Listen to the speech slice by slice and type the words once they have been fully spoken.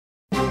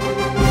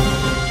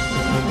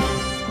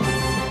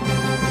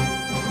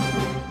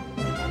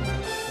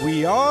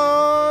We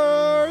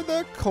are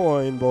the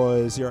Coin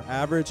Boys, your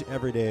average,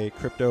 everyday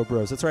crypto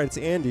bros. That's right, it's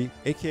Andy,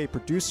 a.k.a.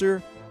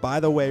 Producer, by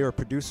the way, or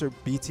Producer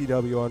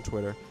BTW on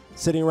Twitter.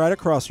 Sitting right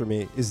across from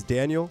me is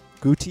Daniel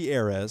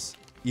Gutierrez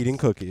eating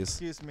cookies.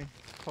 Excuse me.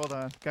 Hold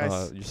on.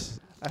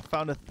 Guys, I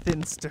found a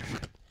Thinster.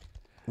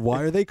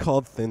 Why are they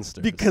called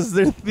Thinsters? Because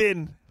they're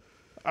thin.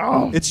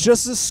 Oh. It's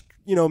just this,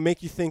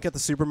 make you think at the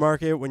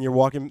supermarket when you're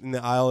walking in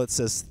the aisle, it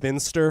says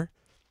Thinster.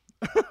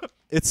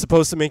 It's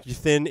supposed to make you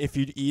thin if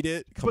you'd eat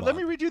it. But let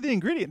me read you the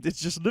ingredients. It's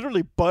just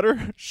literally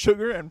butter,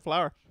 sugar, and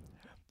flour.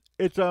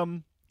 It's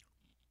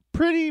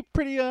pretty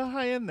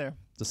high end there.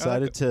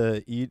 Decided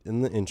to eat in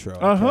the intro.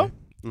 Uh-huh. Okay.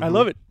 Mm-hmm. I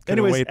love it.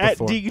 Couldn't Anyways, at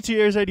before.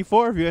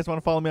 DGutierrez84 if you guys want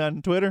to follow me on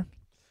Twitter.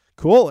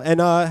 Cool. And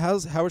how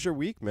was your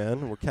week,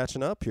 man? We're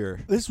catching up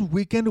here. This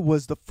weekend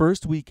was the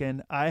first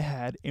weekend I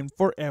had in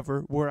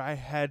forever where I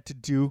had to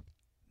do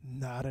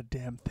not a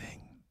damn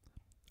thing.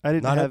 I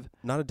didn't have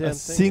not a damn a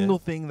thing, single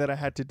thing that I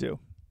had to do.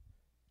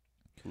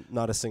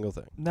 Not a single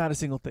thing. Not a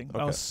single thing. Okay.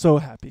 I was so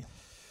happy.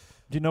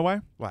 Do you know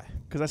why? Why?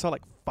 Because I saw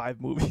like 5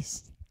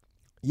 movies.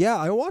 Yeah,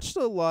 I watched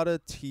a lot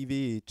of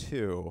TV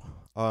too.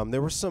 There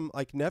were some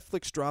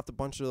Netflix dropped a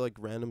bunch of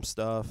random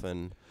stuff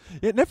and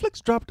Yeah,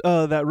 Netflix dropped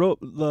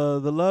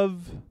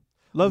the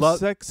Love,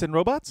 Sex, and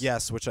Robots.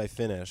 yes, which I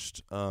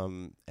finished. How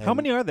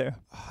many are there?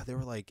 There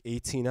were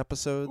 18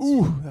 episodes.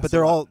 Ooh, but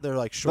they're short. They're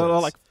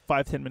all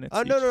 5-10 minutes.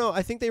 No.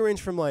 I think they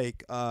range from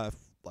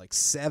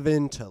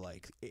 7 to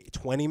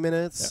 20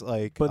 minutes.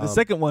 Yeah. But the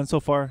second one so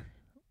far,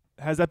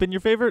 has that been your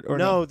favorite or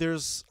no?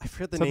 There's I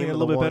forget the Something name. a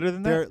little bit better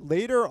than that.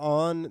 Later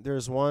on,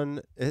 there's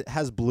one. It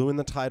has blue in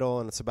the title,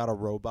 and it's about a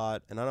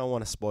robot. And I don't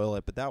want to spoil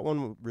it, but that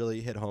one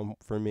really hit home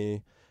for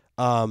me.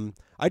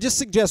 I just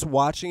suggest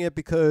watching it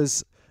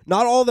because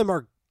not all of them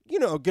are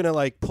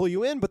gonna pull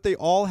you in, but they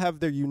all have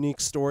their unique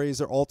stories.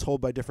 They're all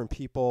told by different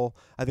people.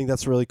 I think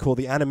that's really cool.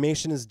 The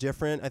animation is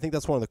different. I think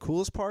that's one of the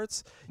coolest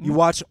parts. You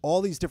watch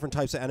all these different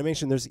types of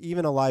animation. There's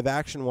even a live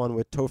action one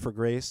with Topher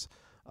Grace.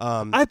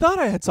 I thought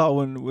I had saw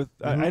one with.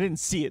 I didn't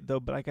see it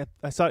though, but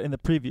I saw it in the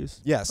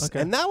previews. Yes,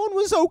 okay. And that one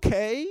was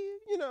okay.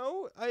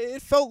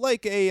 It felt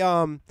like a you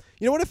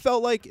know what it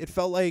felt like? It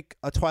felt like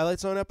a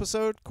Twilight Zone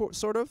episode,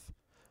 sort of.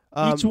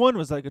 Each one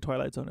was like a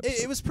Twilight Zone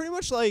episode. It was pretty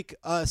much like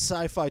a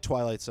sci-fi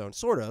Twilight Zone,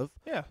 sort of.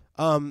 Yeah.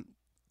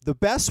 The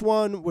best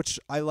one, which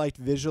I liked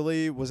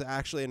visually, was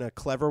actually in a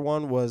clever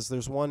one.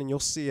 There's one, and you'll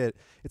see it.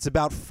 It's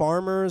about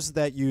farmers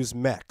that use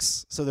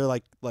mechs. So they're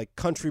like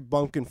country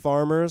bumpkin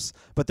farmers,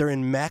 but they're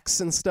in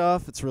mechs and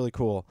stuff. It's really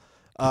cool.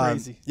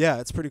 Crazy. Yeah,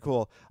 it's pretty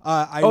cool.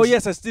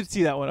 Yes, I did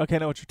see that one. Okay, I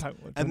know what you're talking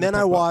about. And then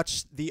I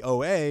watched The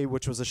OA,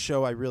 which was a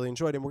show I really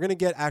enjoyed, and we're gonna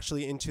get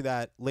actually into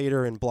that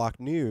later in Block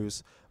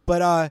News.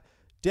 But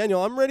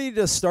Daniel, I'm ready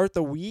to start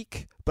the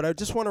week, but I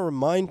just want to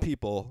remind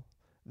people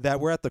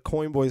that we're at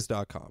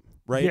thecoinboys.com.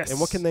 Right? Yes. And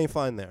what can they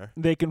find there?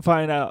 They can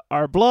find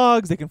our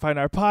blogs. They can find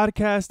our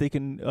podcast. They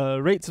can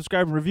rate,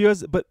 subscribe, and review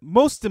us. But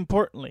most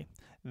importantly,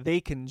 they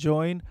can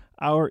join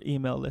our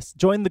email list.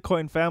 Join the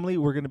Coin family.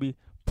 We're going to be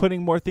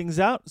putting more things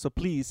out. So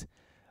please,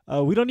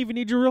 we don't even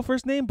need your real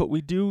first name, but we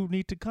do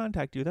need to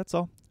contact you. That's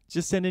all.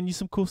 Just sending you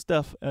some cool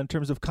stuff in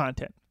terms of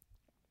content.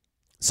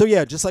 So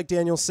yeah, just like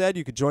Daniel said,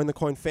 you could join the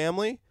Coin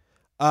family.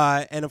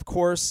 And of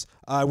course,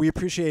 we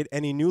appreciate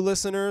any new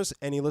listeners,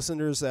 any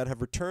listeners that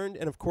have returned,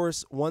 and of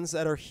course, ones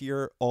that are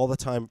here all the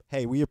time.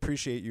 Hey, we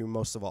appreciate you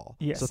most of all.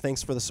 Yes. So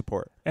thanks for the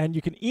support. And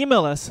you can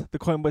email us,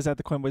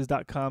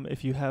 thecoinboys@thecoinboys.com,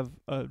 if you have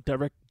a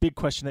direct big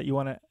question that you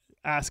want to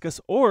ask us,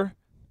 or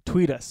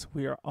tweet us.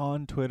 We are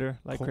on Twitter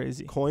like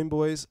crazy.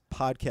 Coinboys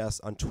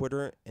Podcast on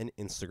Twitter and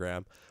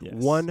Instagram. Yes.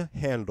 One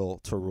handle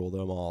to rule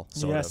them all.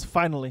 Yes,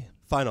 finally.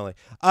 Finally.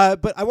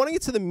 But I want to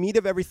get to the meat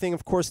of everything.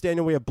 Of course,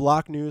 Daniel, we have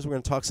Block News. We're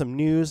going to talk some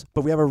news,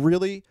 but we have a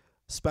really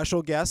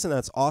special guest, and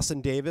that's Austin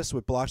Davis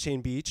with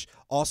Blockchain Beach.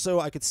 Also,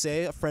 I could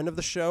say a friend of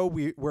the show.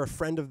 We're a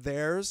friend of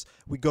theirs.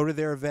 We go to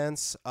their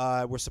events.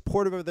 We're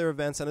supportive of their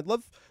events, and I'd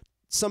love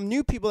some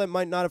new people that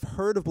might not have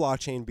heard of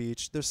Blockchain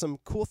Beach. There's some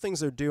cool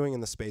things they're doing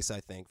in the space, I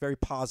think. Very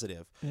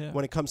positive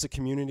when it comes to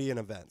community and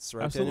events.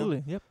 Right,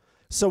 absolutely. Daniel? Yep.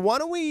 So why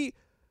don't we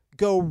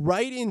go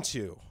right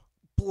into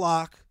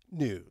Block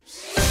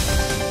News.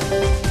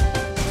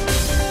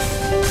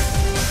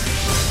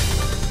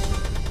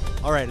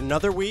 All right,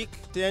 another week,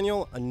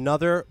 Daniel,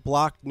 another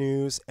Block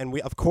News. And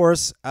we, of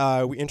course,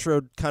 we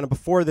introed kind of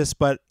before this,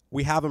 but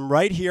we have him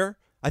right here.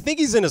 I think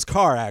he's in his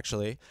car,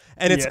 actually.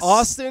 And it's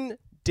Austin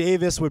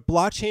Davis with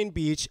Blockchain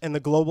Beach and the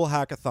Global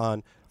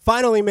Hackathon.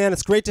 Finally, man,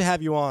 it's great to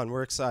have you on.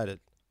 We're excited.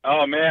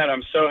 Oh, man,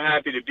 I'm so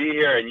happy to be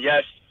here. And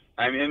yes,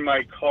 I'm in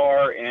my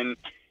car in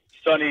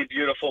sunny,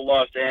 beautiful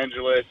Los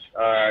Angeles.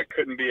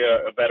 Couldn't be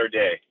a better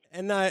day.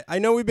 And I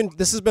know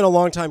this has been a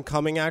long time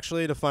coming,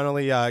 actually, to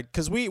finally,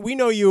 because we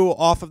know you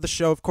off of the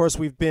show. Of course,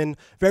 we've been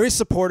very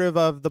supportive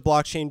of the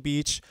Blockchain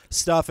Beach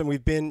stuff, and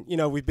we've been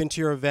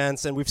to your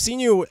events, and we've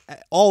seen you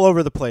all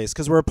over the place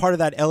because we're a part of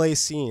that LA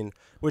scene,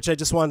 which I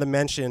just wanted to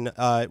mention,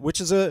 which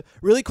is a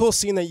really cool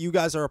scene that you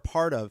guys are a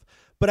part of.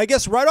 But I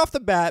guess right off the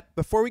bat,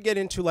 before we get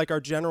into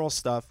our general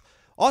stuff,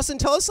 Austin,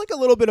 tell us like a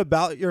little bit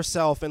about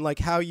yourself and like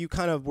how you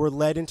kind of were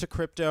led into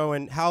crypto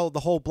and how the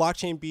whole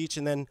blockchain beach,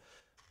 and then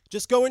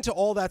just go into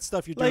all that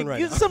stuff you're doing Like, right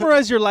you now.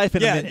 summarize your life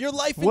in a Yeah, minute. your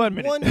life in 1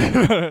 minute. 1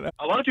 minute.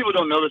 A lot of people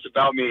don't know this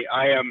about me.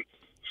 I am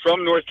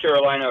from North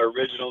Carolina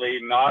originally,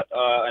 not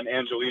an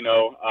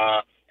Angelino,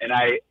 and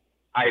I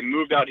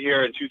moved out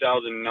here in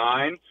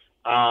 2009.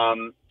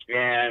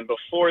 And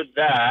before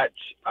that,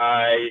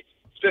 I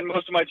spent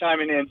most of my time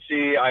in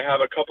NC. I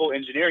have a couple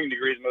engineering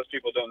degrees. Most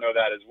people don't know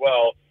that as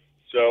well.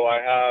 So I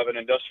have an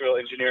industrial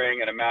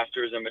engineering and a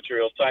master's in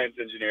material science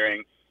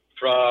engineering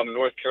from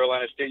North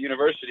Carolina State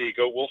University.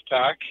 Go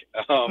Wolfpack,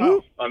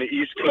 on the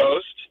East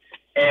Coast.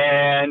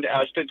 And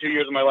I spent 2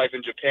 years of my life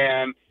in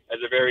Japan as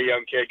a very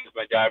young kid because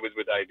my dad was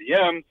with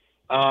IBM.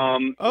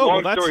 Long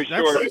story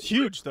short, that's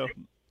huge, though.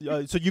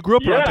 So you grew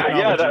up around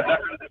technology.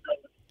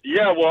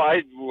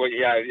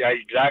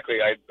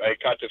 Exactly. I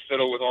got to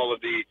fiddle with all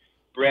of the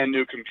brand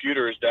new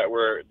computers that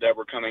were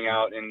coming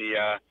out in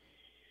the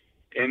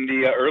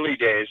early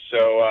days.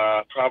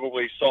 So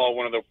probably saw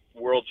one of the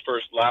world's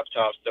first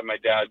laptops that my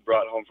dad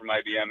brought home from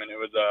IBM, and it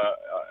was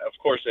of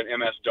course an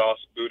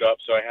MS-DOS boot up.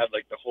 So I had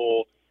like the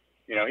whole,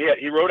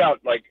 he wrote out,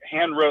 like,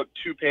 hand wrote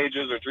 2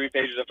 pages or 3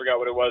 pages, I forgot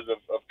what it was,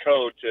 of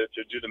code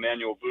to do the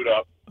manual boot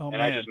up,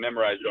 I just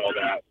memorized all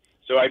that.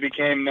 So I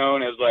became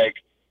known as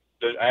like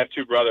I have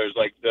 2 brothers,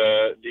 like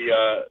the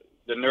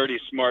nerdy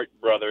smart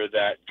brother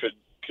that could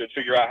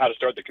figure out how to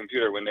start the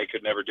computer when they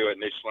could never do it,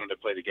 and they just wanted to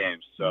play the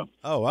games. So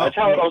that's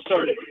how it all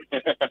started.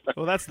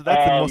 Well, that's the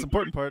most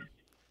important part.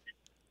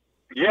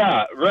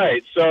 Yeah,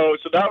 right. So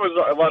that was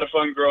a lot of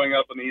fun growing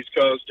up on the East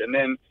Coast, and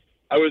then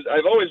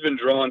I've always been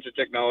drawn to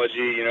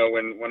technology.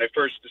 When I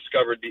first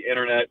discovered the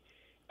internet,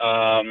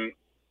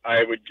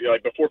 I would,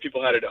 like, before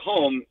people had it at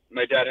home,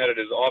 my dad had it at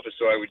his office,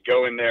 so I would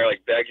go in there,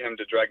 like, beg him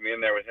to drag me in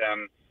there with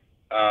him,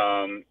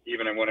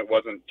 even when it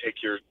wasn't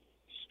take your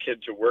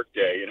kid to work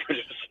day,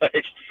 just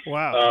like,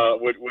 wow.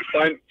 Would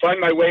find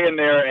my way in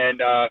there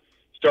and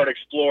start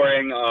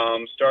exploring.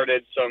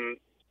 Started some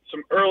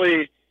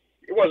early,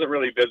 it wasn't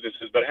really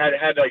businesses, but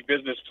had like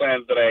business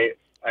plans that I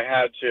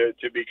had to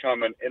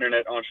become an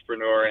internet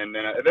entrepreneur, and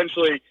then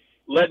eventually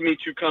led me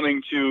to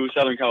coming to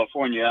Southern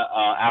California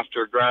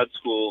after grad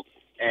school.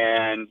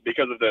 And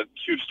because of the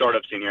huge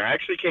startup scene here, I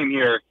actually came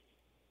here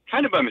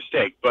kind of by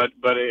mistake, but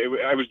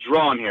I was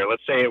drawn here.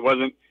 Let's say it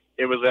was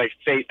like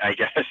fate, I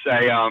guess.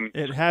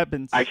 It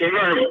happens. I came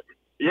here.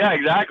 Yeah,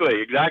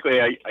 exactly.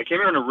 I came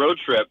here on a road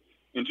trip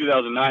in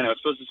 2009. I was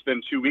supposed to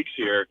spend 2 weeks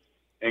here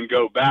and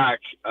go back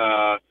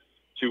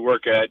to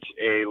work at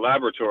a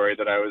laboratory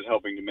that I was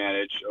helping to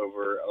manage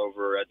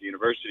over at the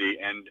university.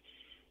 And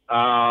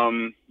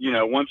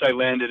once I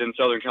landed in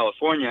Southern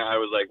California, I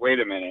was like, wait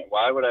a minute,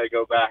 why would I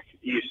go back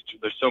east?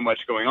 There's so much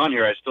going on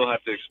here. I still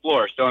have to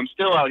explore. So I'm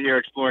still out here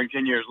exploring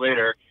 10 years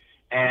later,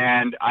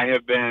 and I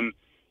have been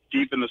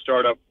deep in the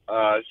startup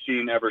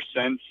scene ever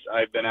since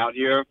I've been out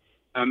here.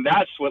 And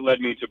that's what led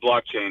me to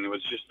blockchain. It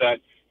was just that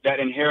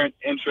inherent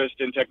interest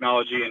in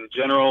technology in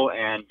general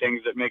and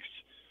things that makes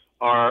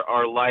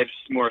our lives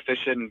more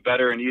efficient and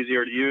better and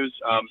easier to use.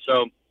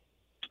 So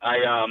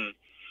I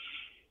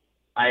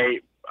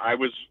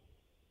was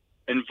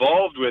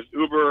involved with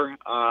Uber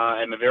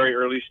in the very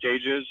early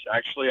stages.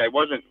 Actually, I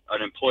wasn't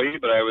an employee,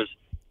 but I was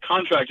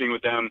contracting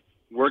with them,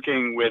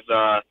 working with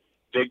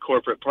big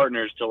corporate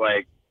partners to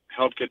like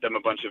help get them a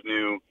bunch of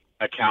new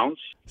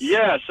accounts.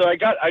 Yeah, so I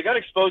got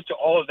exposed to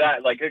all of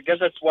that. Like, I guess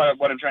that's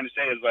what I'm trying to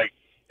say is, like,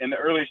 in the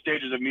early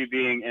stages of me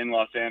being in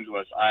Los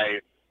Angeles,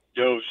 I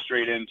dove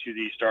straight into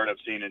the startup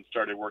scene and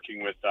started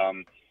working with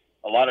a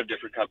lot of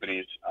different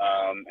companies,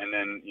 and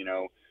then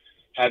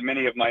had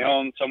many of my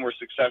own. Some were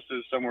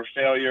successes, some were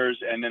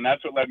failures, and then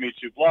that's what led me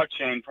to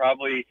blockchain.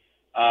 Probably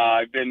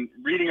I've been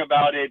reading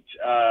about it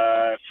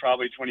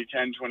probably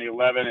 2010,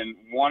 2011, and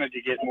wanted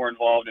to get more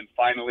involved, and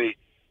finally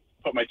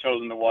put my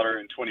toes in the water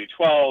in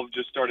 2012.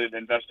 Just started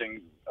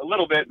investing a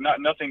little bit,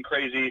 nothing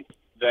crazy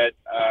that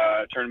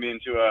turned me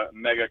into a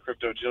mega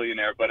crypto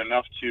jillionaire, but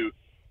enough to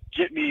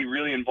get me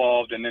really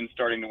involved, and then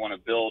starting to want to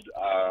build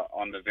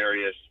on the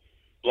various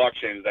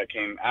blockchains that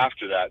came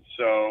after that.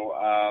 So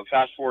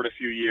fast forward a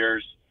few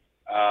years,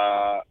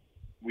 I've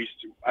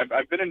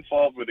been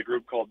involved with a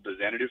group called the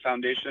Xanadu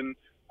Foundation.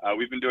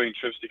 We've been doing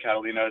trips to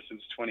Catalina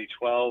since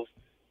 2012,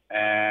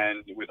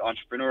 and with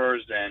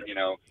entrepreneurs, and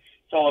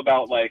it's all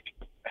about like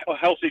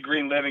healthy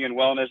green living and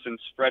wellness and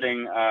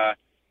spreading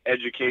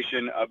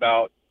education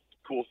about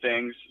cool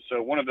things.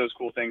 So one of those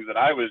cool things that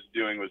I was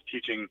doing was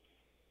teaching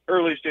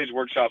early stage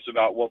workshops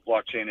about what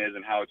blockchain is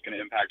and how it's going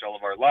to impact all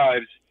of our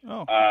lives.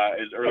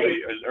 As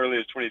early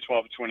as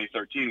 2012 to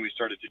 2013, we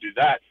started to do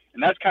that.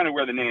 And that's kind of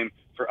where the name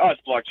for us,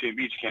 Blockchain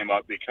Beach, came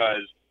up,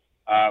 because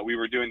we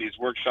were doing these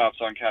workshops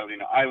on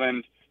Catalina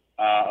Island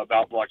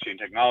about blockchain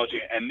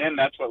technology. And then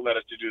that's what led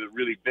us to do the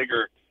really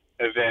bigger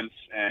events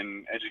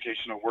and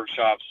educational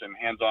workshops and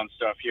hands-on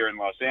stuff here in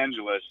Los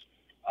Angeles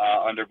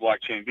under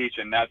Blockchain Beach.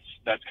 And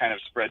that's kind of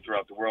spread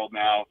throughout the world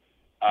now.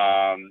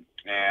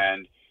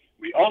 And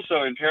we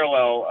also, in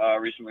parallel,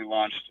 recently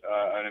launched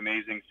an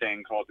amazing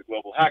thing called the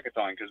Global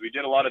Hackathon, because we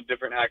did a lot of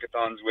different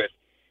hackathons with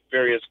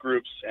various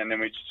groups, and then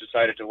we just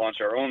decided to launch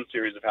our own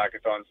series of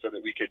hackathons so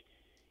that we could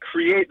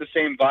create the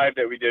same vibe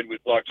that we did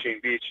with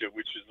Blockchain Beach,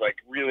 which is like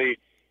really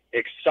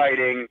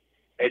exciting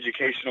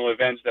educational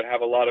events that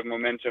have a lot of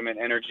momentum and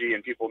energy,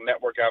 and people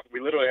network out. We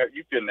literally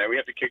you've been there. We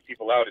have to kick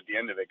people out at the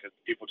end of it because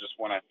people just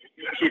want to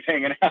keep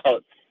hanging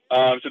out.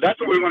 So that's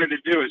what we wanted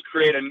to do, is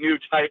create a new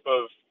type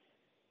of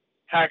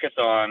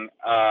hackathon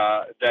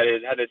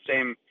that had the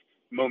same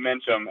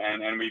momentum,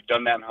 and we've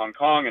done that in Hong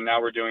Kong, and now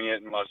we're doing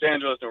it in Los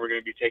Angeles, and we're going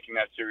to be taking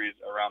that series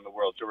around the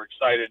world. So we're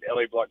excited.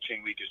 LA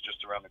Blockchain Week is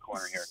just around the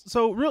corner here.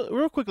 So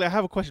real quickly, I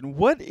have a question.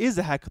 What is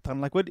a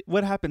hackathon? Like,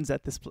 what happens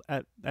at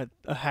a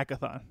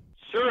hackathon?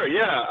 Sure,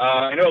 yeah.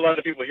 I know a lot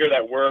of people hear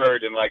that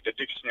word, and like the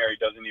dictionary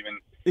doesn't even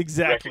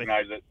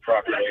recognize it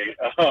properly.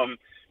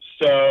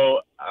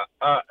 So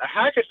a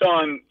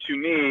hackathon to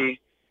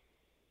me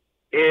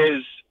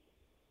is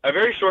a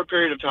very short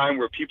period of time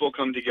where people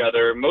come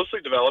together,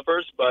 mostly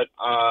developers, but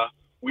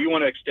we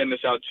want to extend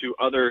this out to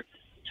other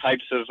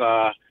types of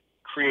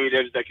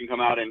creatives that can come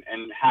out and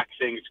hack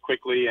things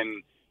quickly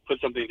and put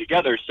something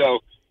together. So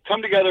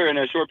come together in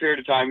a short period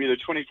of time, either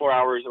 24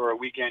 hours or a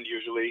weekend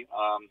usually.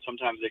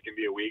 Sometimes it can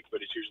be a week,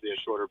 but it's usually a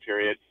shorter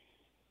period.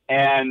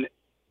 And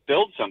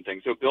build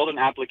something. So build an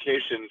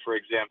application, for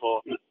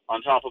example,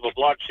 on top of a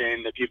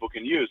blockchain that people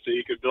can use. So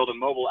you could build a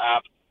mobile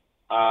app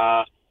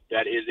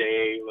that is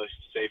let's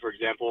say, for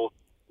example,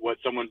 what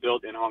someone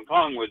built in Hong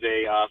Kong was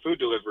a food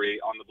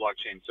delivery on the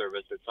blockchain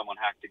service that someone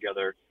hacked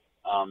together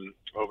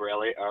over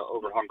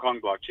Hong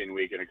Kong Blockchain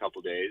Week in a couple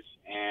days,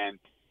 and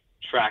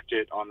tracked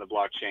it on the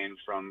blockchain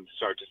from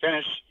start to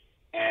finish,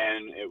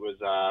 and it was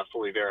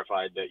fully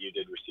verified that you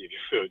did receive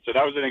your food. So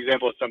that was an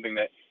example of something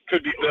that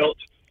could be built.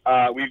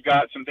 We've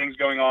got some things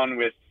going on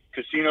with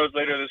casinos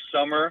later this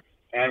summer,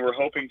 and we're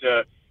hoping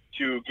to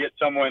get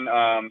someone,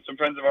 some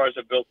friends of ours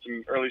have built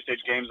some early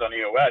stage games on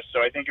EOS,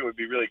 so I think it would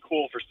be really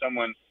cool for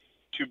someone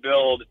to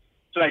build.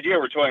 It's an idea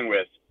we're toying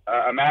with.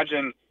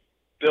 Imagine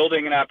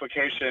building an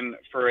application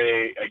for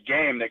a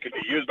game that could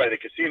be used by the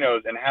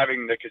casinos, and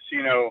having the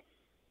casino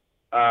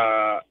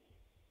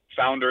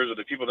founders or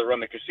the people that run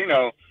the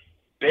casino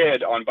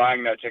bid on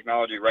buying that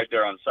technology right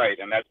there on site,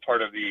 and that's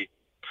part of the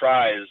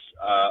prize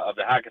of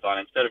the hackathon.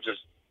 Instead of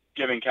just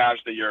giving cash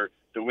that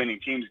the winning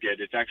teams get,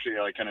 it's actually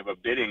like kind of a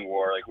bidding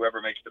war. Like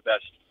whoever makes the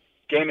best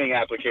gaming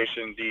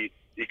application, the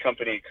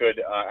company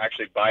could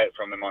actually buy it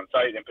from them on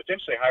site and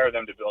potentially hire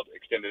them to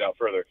extend it out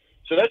further.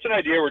 So that's an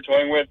idea we're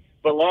toying with.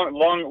 But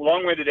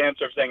long-winded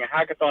answer of saying a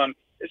hackathon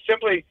is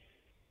simply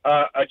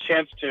a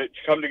chance to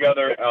come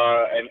together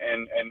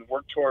and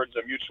work towards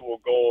a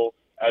mutual goal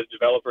as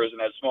developers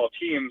and as small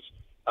teams,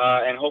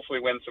 and hopefully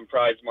win some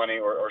prize money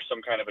or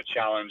some kind of a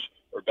challenge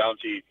or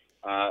bounty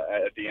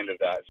at the end of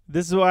that.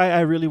 This is why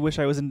I really wish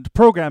I was into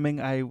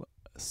programming. I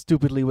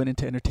stupidly went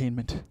into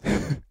entertainment.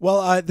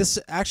 Well, this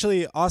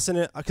actually,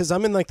 Austin, because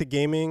I'm in like the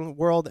gaming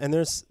world, and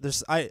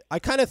I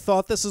kind of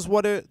thought this is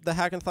what the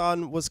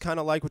hackathon was kind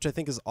of like, which I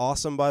think is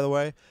awesome, by the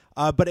way.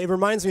 But it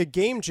reminds me of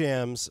game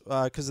jams,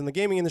 because in the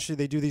gaming industry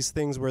they do these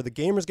things where the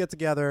gamers get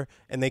together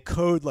and they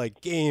code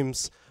like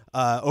games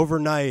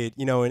overnight,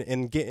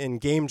 in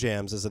game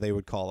jams, as they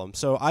would call them.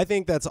 So I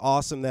think that's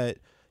awesome that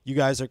you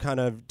guys are kind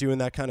of doing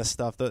that kind of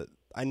stuff.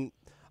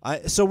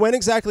 So when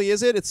exactly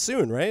is it? It's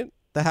soon, right?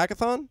 The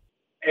hackathon?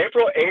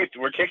 April 8th,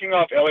 we're kicking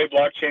off LA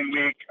Blockchain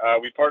Week.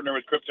 We partner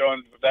with Crypto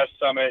Invest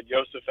Summit,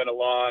 Yosef and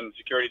Alon,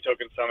 Security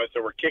Token Summit.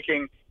 So we're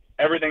kicking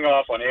everything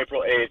off on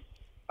April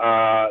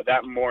 8th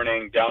that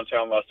morning,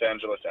 downtown Los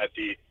Angeles at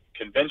the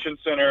Convention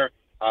Center.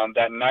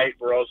 That night,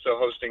 we're also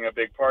hosting a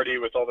big party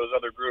with all those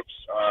other groups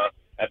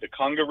at the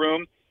Conga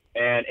Room.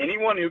 And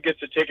anyone who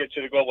gets a ticket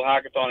to the Global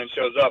Hackathon and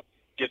shows up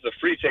gets a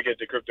free ticket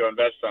to Crypto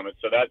Invest Summit.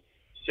 So that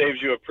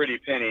saves you a pretty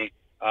penny.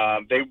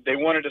 They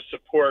wanted to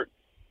support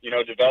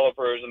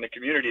developers in the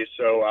community.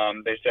 So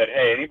they said,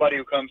 hey, anybody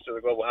who comes to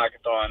the Global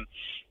Hackathon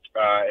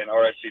and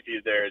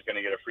RSVP there is going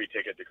to get a free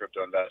ticket to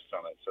Crypto Invest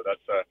Summit. So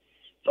that's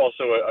it's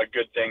also a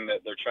good thing that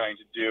they're trying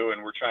to do,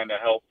 and we're trying to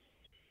help,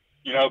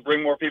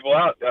 bring more people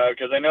out,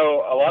 because I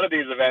know a lot of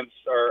these events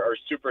are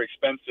super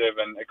expensive,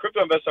 and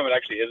Crypto Invest Summit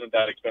actually isn't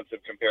that expensive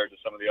compared to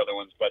some of the other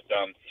ones, but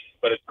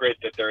it's great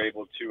that they're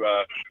able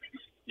to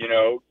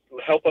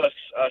help us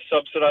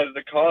subsidize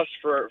the cost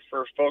for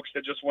folks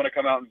that just want to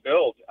come out and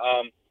build.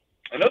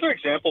 Another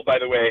example, by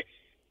the way,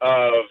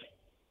 of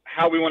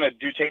how we want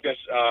to take this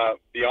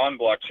beyond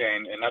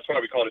blockchain, and that's why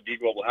we call it the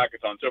Global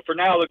Hackathon. So for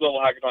now, the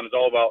Global Hackathon is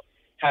all about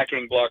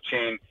hacking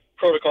blockchain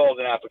protocols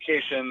and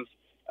applications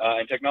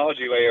and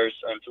technology layers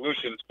and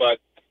solutions, but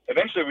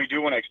eventually we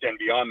do want to extend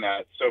beyond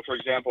that. So for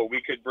example,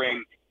 we could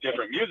bring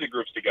different music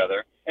groups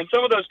together, and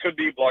some of those could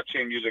be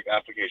blockchain music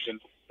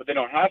applications, but they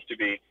don't have to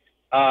be,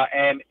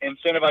 and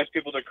incentivize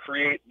people to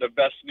create the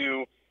best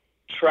new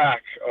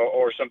track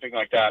or something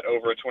like that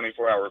over a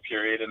 24-hour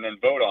period and then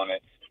vote on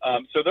it.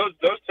 So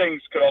those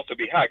things could also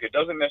be hacked. It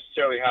doesn't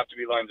necessarily have to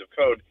be lines of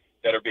code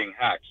that are being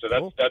hacked. So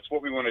that's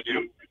what we want to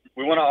do.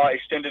 We want to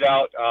extend it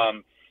out.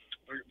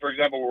 For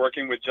example, we're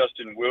working with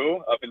Justin Wu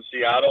up in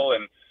Seattle,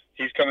 and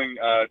he's coming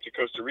to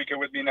Costa Rica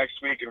with me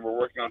next week, and we're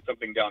working on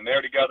something down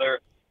there together.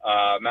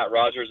 Matt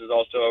Rogers is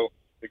also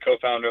the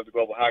co-founder of the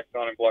Global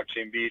Hackathon in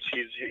Blockchain Beach.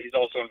 He's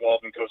also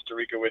involved in Costa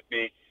Rica with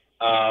me.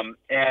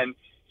 And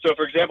so,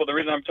 for example, the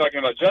reason I'm talking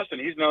about Justin,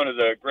 he's known as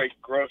a great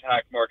growth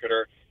hack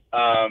marketer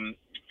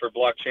for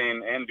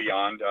blockchain and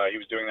beyond. He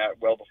was doing that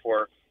well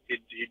before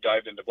he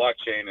dived into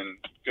blockchain, and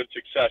good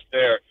success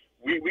there.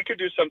 We could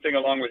do something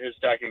along with his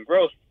Stacking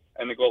Growth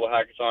and the Global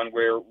Hackathon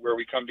where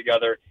we come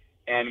together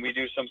and we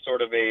do some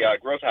sort of a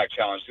growth hack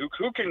challenge.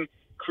 Who can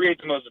create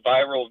the most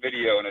viral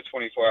video in a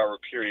 24-hour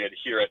period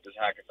here at this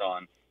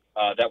hackathon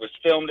that was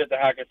filmed at the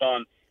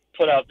hackathon,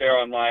 put out there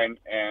online,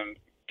 and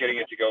getting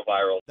it to go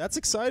viral. That's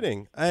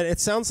exciting. And it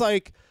sounds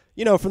like,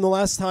 from the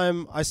last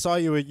time I saw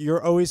you,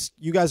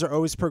 you guys are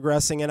always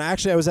progressing. And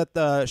actually, I was at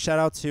the shout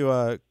out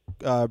to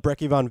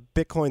Brecky Von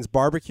Bitcoin's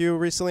barbecue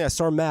recently. I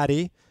saw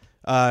Maddie,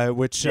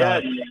 which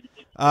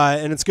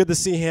and it's good to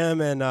see him.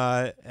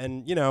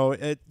 And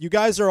you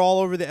guys are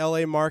all over the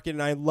LA market,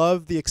 and I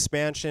love the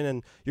expansion.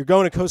 And you're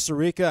going to Costa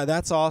Rica.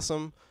 That's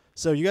awesome.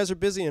 So you guys are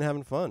busy and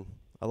having fun.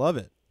 I love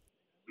it.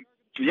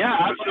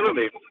 Yeah,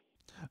 absolutely.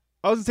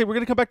 I was going to say, we're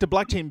going to come back to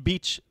Blockchain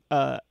Beach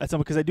at some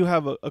point, because I do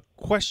have a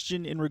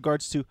question in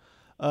regards to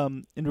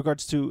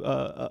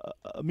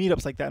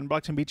meetups like that. And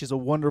Blockchain Beach is a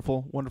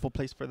wonderful, wonderful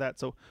place for that.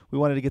 So we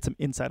wanted to get some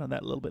insight on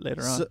that a little bit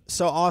later on.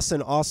 So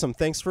awesome.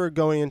 Thanks for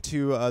going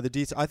into the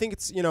details. I think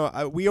it's,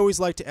 we always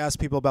like to ask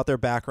people about their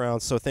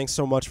background. So thanks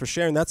so much for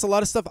sharing. That's a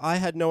lot of stuff I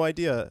had no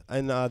idea.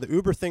 And the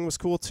Uber thing was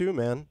cool too,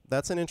 man.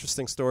 That's an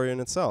interesting story in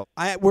itself.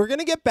 We're going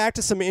to get back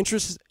to some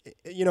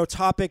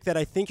topic that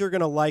I think you're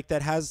going to like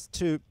that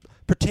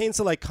pertains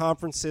to like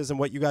conferences and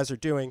what you guys are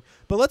doing.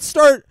 But let's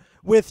start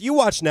with, you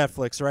watch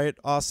Netflix, right,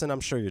 Austin?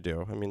 I'm sure you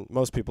do. I mean,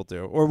 most people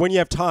do. Or when you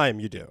have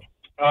time, you do.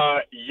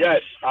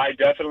 Yes, I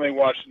definitely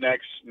watch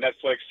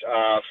Netflix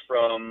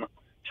from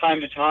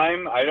time to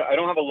time. I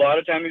don't have a lot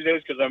of time these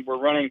days because we're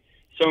running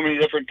so many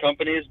different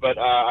companies, but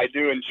I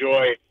do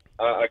enjoy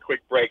a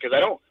quick break because I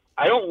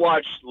don't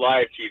watch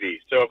live TV.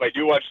 So if I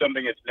do watch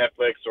something, it's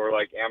Netflix or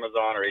like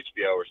Amazon or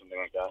HBO or something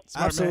like that.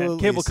 Smart Absolutely. Man.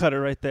 Cable cutter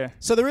right there.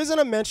 So the reason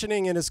I'm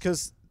mentioning it is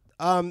because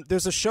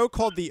there's a show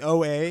called The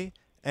OA,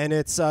 and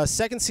its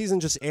second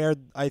season just aired,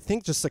 I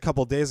think, just a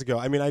couple days ago.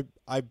 I mean,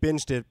 I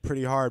binged it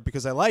pretty hard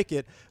because I like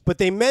it. But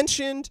they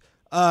mentioned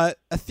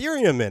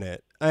Ethereum in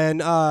it.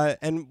 And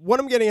what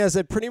I'm getting at is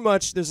that pretty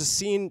much there's a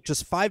scene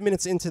just 5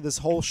 minutes into this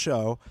whole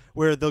show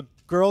where the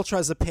girl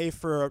tries to pay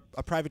for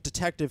a private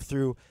detective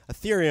through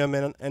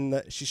Ethereum,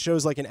 and she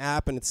shows like an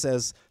app, and it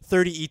says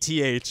 30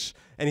 ETH.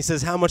 And he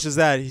says, how much is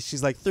that?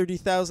 She's like,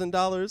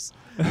 $30,000.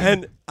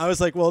 And I was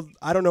like, well,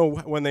 I don't know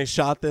when they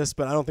shot this,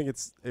 but I don't think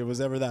it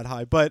was ever that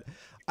high. But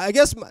I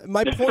guess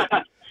my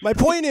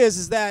point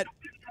is that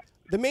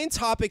the main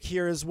topic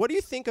here is, what do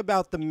you think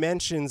about the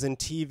mentions in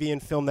TV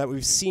and film that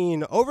we've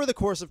seen over the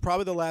course of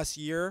probably the last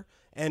year?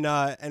 And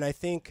I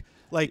think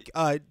like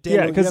Daniel,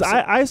 yeah, because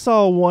I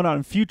saw one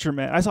on Future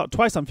Man. I saw it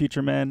twice on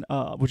Future Man,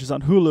 which is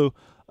on Hulu.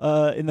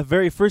 In the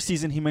very first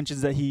season, he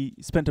mentions that he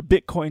spent a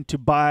Bitcoin to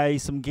buy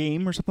some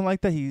game or something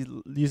like that. He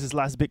used his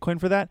last Bitcoin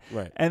for that.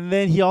 Right. And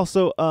then he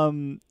also,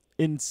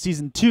 in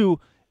season 2,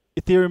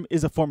 Ethereum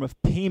is a form of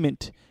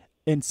payment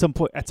at some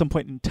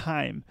point in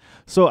time.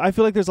 So I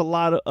feel like there's a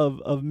lot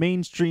of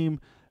mainstream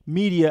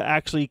media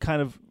actually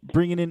kind of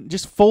bringing in,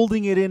 just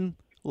folding it in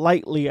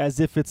lightly as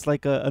if it's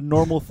like a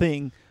normal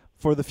thing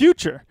for the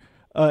future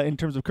in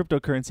terms of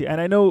cryptocurrency. And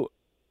I don't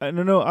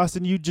know,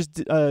 Austin, you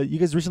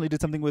guys recently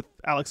did something with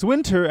Alex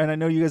Winter, and I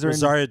know you guys are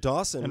Rosario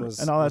Dawson and was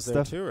all that there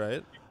stuff too,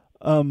 right?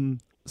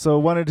 So I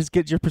wanted to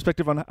get your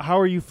perspective on how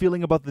are you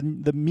feeling about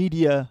the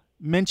media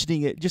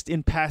mentioning it just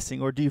in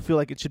passing, or do you feel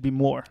like it should be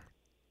more?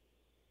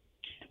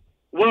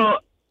 Well,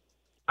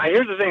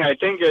 here's the thing. I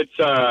think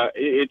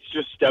it's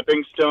just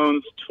stepping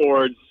stones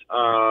towards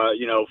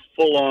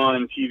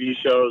full-on TV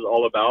shows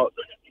all about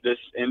this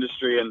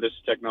industry and this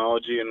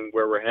technology and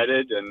where we're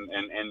headed, and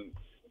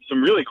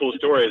some really cool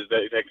stories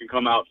that can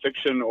come out,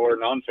 fiction or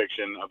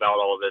nonfiction, about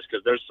all of this,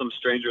 because there's some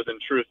stranger than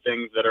truth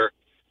things that are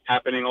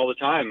happening all the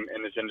time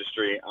in this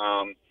industry.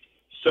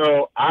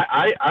 So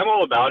I'm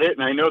all about it,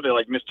 and I know that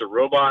like Mr.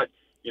 Robot,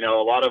 a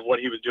lot of what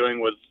he was doing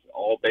was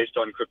all based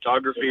on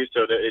cryptography,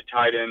 so that it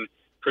tied in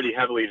pretty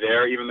heavily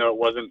there, even though it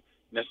wasn't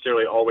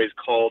necessarily always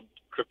called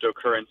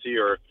cryptocurrency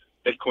or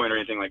Bitcoin or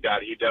anything like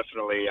that. He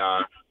definitely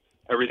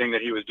everything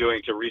that he was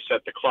doing to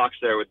reset the clocks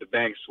there with the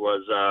banks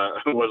was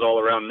all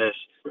around this.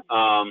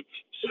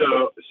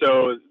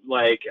 So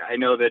like I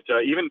know that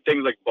even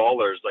things like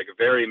Ballers, like a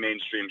very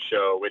mainstream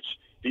show, which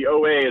the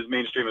OA is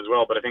mainstream as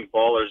well, but I think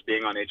Ballers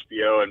being on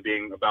HBO and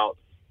being about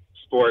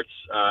sports,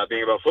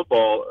 being about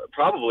football,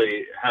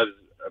 probably has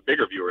a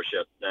bigger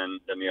viewership than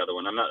the other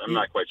one. I'm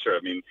not quite sure.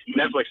 I mean,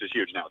 Netflix is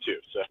huge now too.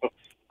 So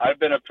I've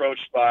been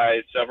approached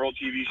by several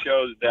TV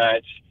shows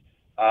that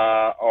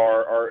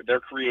they're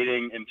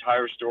creating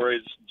entire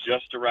stories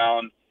just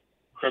around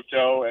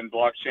crypto and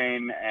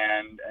blockchain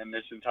and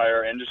this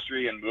entire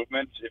industry and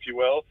movement, if you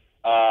will.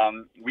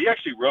 We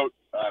actually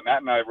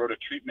Matt and I wrote a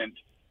treatment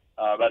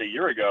about a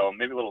year ago,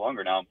 maybe a little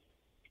longer now,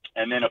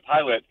 and then a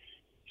pilot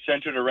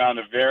centered around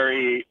a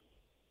very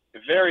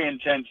very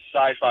intense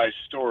sci-fi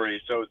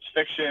story. So it's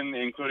fiction,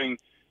 including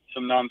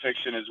some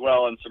nonfiction as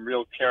well, and some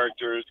real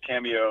characters,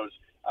 cameos.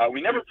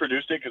 We never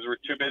produced it because we're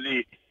too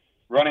busy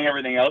running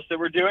everything else that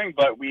we're doing,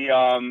 but we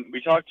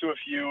talked to a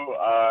few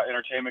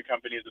entertainment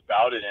companies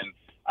about it, and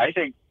I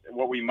think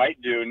what we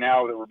might do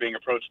now that we're being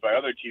approached by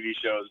other TV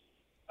shows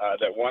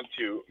that want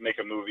to make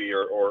a movie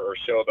or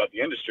show about the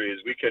industry is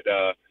we could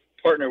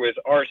partner with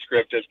our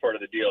script as part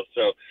of the deal.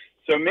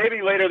 So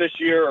maybe later this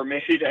year or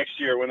maybe next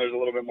year when there's a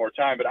little bit more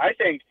time, but I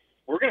think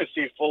we're going to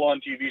see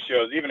full-on TV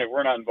shows, even if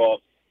we're not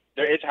involved.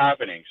 It's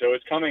happening. So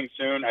it's coming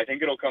soon. I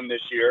think it'll come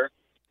this year.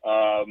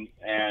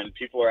 And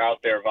people are out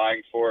there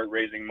vying for it,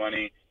 raising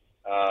money.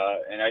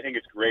 And I think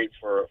it's great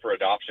for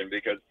adoption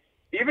because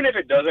even if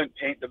it doesn't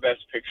paint the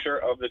best picture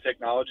of the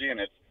technology, and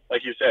it's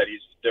like you said,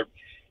 they're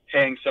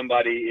paying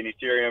somebody in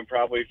Ethereum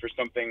probably for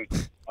something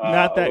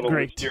not that a little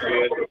great.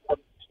 Mysterious.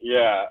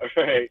 Yeah,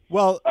 right.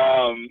 Well,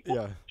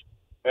 yeah.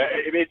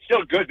 It's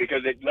still good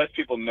because it lets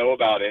people know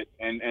about it,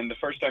 and the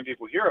first time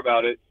people hear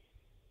about it,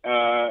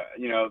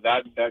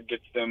 that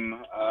gets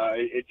them.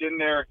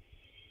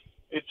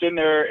 It's in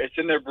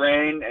their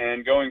brain,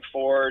 and going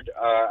forward,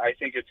 I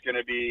think it's going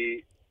to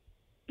be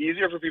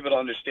easier for people to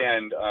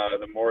understand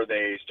the more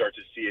they start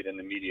to see it in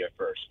the media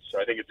first. So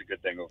I think it's a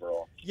good thing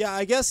overall. Yeah,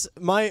 I guess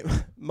my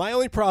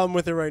only problem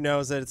with it right now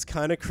is that it's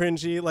kind of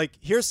cringy. Like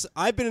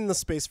I've been in the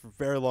space for a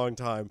very long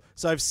time,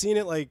 so I've seen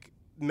it like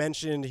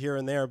mentioned here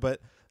and there. But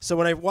so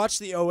when I watched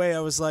the OA, I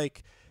was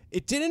like,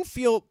 it didn't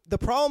feel. The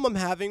problem I'm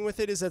having with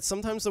it is that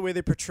sometimes the way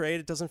they portray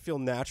it doesn't feel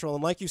natural.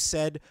 And like you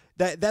said,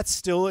 that's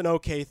still an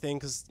okay thing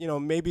because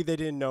maybe they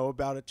didn't know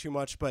about it too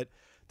much, but.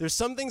 There's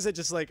some things that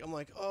just like, I'm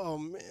like, oh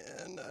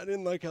man, I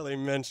didn't like how they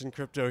mentioned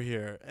crypto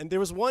here. And there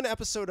was one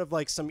episode of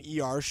like some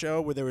ER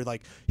show where they were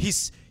like,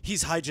 he's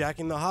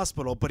hijacking the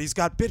hospital, but he's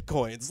got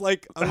Bitcoins.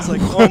 Like, I was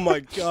like, oh my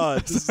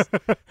God.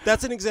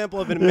 That's an example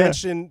of an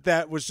invention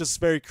that was just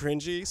very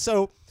cringy.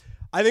 So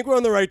I think we're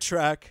on the right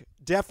track.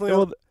 Definitely.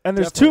 Well, and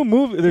there's two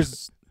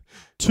movies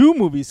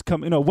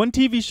coming, one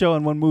TV show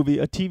and one movie.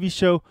 A TV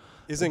show.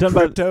 Isn't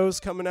Crypto's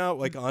coming out,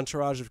 like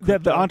Entourage of Crypto? Yeah,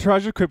 the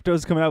Entourage of Crypto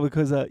is coming out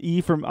because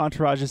E from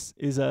Entourage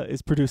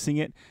is producing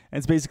it, and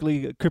it's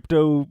basically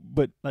crypto,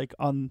 but like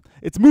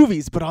it's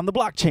movies, but on the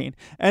blockchain.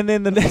 And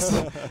then the next,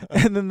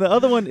 and then the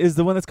other one is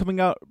the one that's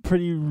coming out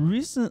pretty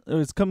recent. Or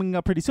it's coming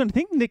out pretty soon. I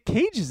think Nick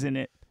Cage is in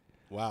it.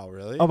 Wow,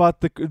 really?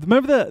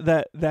 Remember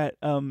that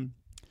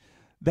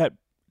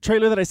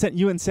trailer that I sent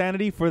you,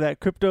 Insanity, for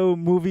that crypto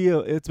movie?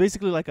 It's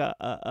basically like a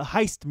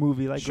heist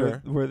movie, like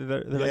sure. where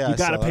they're like, you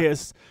gotta pay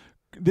us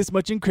this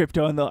much in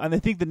crypto, and I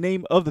think the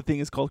name of the thing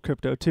is called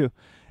Crypto too.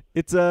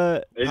 It's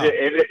Is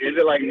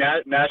it like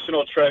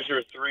National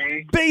Treasure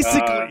 3?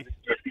 Basically,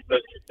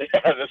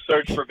 the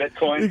search for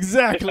Bitcoin.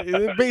 Exactly.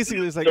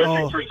 Basically, it's like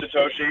searching for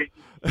Satoshi.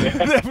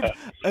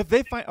 If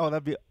they find,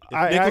 that'd be.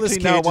 I actually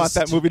now want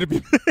that movie to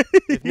be.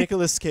 If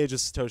Nicolas Cage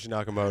is Satoshi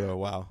Nakamoto,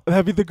 wow,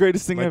 that'd be the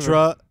greatest thing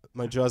ever.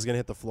 My jaw's gonna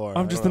hit the floor.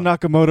 I'm just a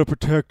Nakamoto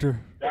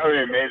protector. That would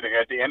be amazing.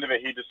 At the end of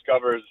it, he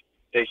discovers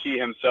that he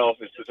himself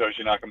is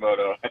Satoshi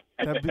Nakamoto.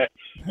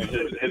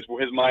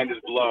 his mind is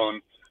blown.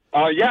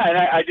 Yeah, and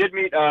I did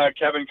meet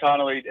Kevin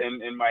Connolly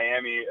in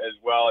Miami as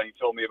well, and he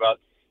told me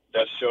about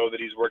that show that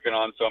he's working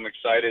on. So I'm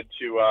excited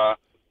to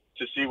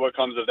see what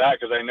comes of that,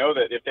 because I know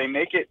that if they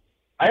make it,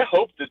 I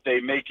hope that they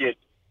make it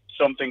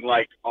something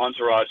like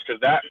Entourage, because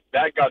that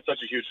got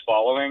such a huge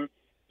following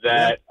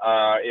that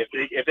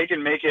if they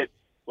can make it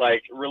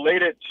like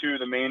relate it to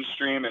the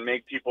mainstream and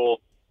make people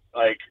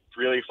like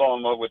really fall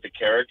in love with the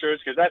characters,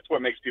 because that's what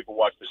makes people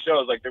watch the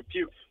shows. Like the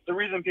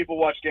reason people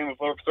watch Game of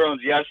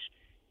Thrones, yes,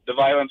 the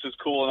violence is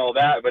cool and all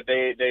that, but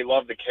they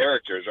love the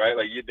characters, right?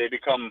 Like they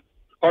become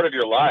part of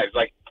your lives.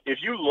 Like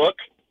if you look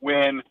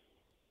when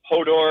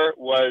Hodor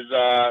was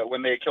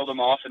when they killed him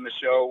off in the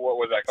show, what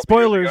was that? A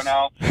couple years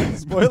ago now?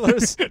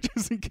 Spoilers,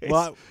 just in case.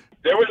 Well,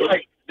 there was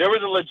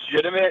a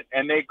legitimate,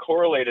 and they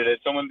correlated it.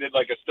 Someone did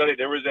like a study.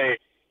 There was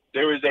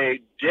a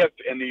dip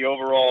in the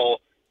overall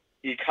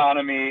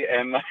economy,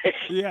 and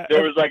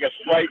there was like a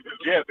slight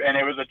dip, and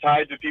it was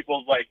tied to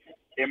people's like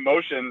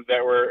emotions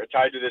that were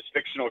tied to this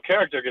fictional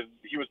character because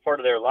he was part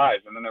of their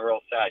lives, and then they were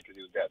all sad because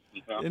he was dead.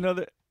 You know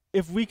that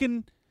if we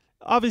can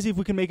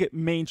make it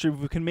mainstream, if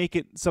we can make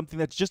it something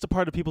that's just a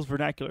part of people's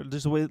vernacular.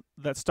 There's a way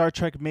that Star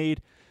Trek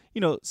made,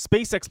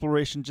 space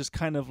exploration just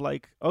kind of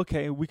like,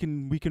 okay, we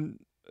can.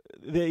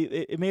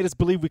 It made us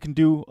believe we can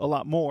do a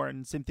lot more,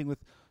 and same thing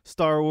with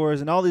Star Wars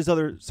and all these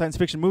other science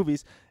fiction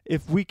movies.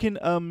 If we can,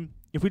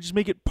 if we just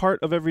make it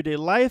part of everyday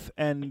life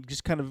and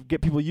just kind of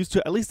get people used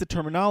to at least the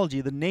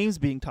terminology, the names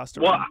being tossed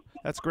around, well,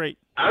 that's great.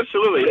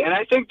 Absolutely, and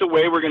I think the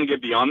way we're going to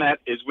get beyond that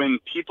is when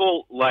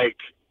people like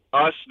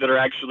us that are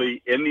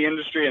actually in the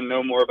industry and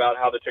know more about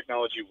how the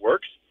technology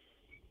works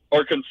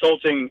are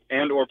consulting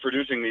and or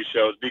producing these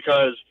shows,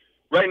 because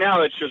right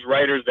now it's just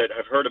writers that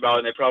have heard about it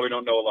and they probably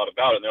don't know a lot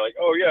about it. And they're like,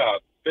 oh yeah,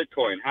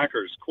 Bitcoin,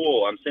 hackers,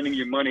 cool, I'm sending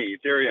you money,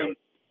 Ethereum,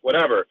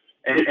 whatever.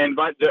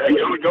 But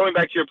going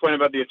back to your point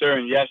about the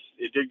Ethereum, yes,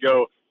 it did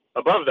go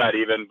above that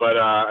even, but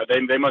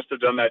they must have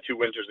done that 2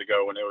 winters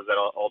ago when it was at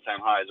all-time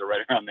highs or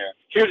right around there.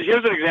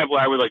 Here's an example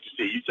I would like to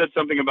see. You said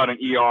something about an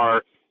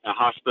ER, a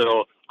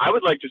hospital. I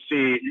would like to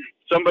see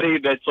somebody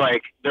that's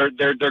like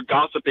they're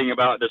gossiping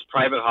about this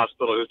private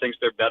hospital who thinks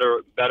they're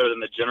better than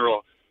the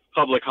general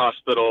public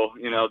hospital.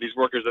 You know, these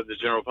workers at the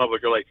general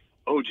public are like,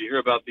 oh, did you hear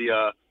about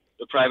the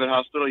private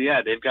hospital?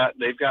 Yeah, they've got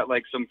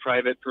like some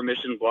private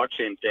permission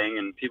blockchain thing,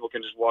 and people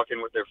can just walk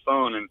in with their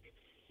phone, and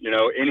you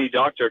know, any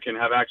doctor can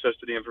have access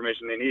to the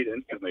information they need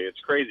instantly. It's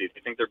crazy. They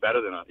think they're better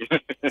than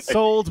us.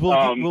 Sold.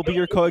 We'll be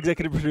your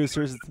co-executive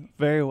producers.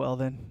 Very well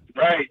then.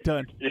 Right.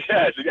 Done.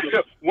 Yes.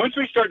 So once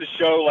we start to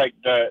show like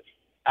the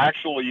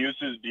actual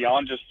uses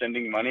beyond just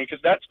sending money,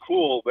 because that's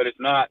cool, but it's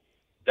not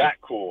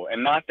that cool,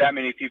 and not that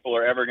many people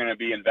are ever going to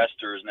be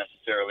investors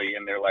necessarily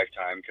in their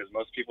lifetime, because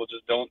most people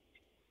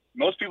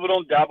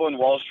don't dabble in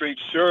Wall Street.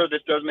 Sure,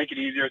 this does make it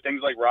easier. Things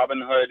like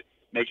Robinhood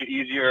make it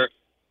easier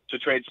to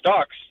trade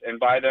stocks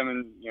and buy them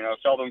and, you know,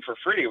 sell them for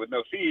free with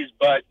no fees,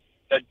 but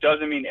that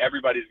doesn't mean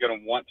everybody's going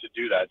to want to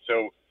do that.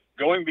 So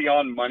going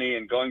beyond money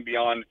and going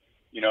beyond,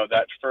 you know,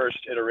 that first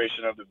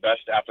iteration of the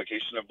best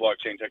application of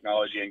blockchain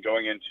technology and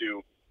going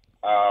into,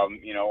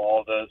 you know,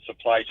 all the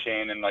supply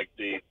chain and like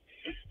the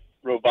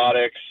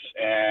robotics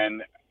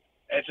and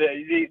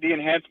the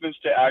enhancements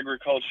to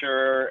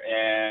agriculture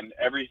and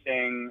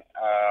everything,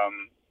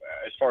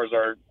 as far as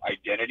our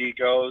identity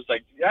goes,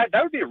 like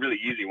that would be a really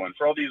easy one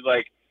for all these,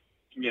 like,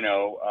 you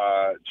know,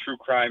 true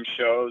crime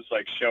shows,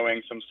 like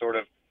showing some sort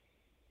of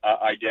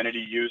identity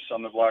use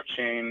on the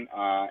blockchain,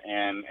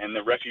 and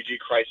the refugee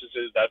crises.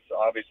 That's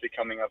obviously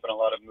coming up in a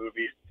lot of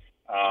movies.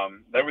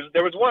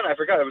 There was one, I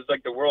forgot, it was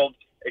like the World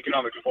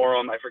Economic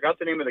Forum. I forgot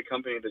the name of the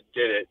company that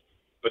did it,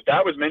 but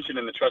that was mentioned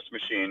in the Trust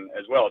Machine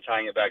as well,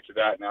 tying it back to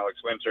that and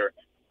Alex Winter.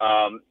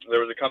 There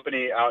was a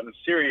company out in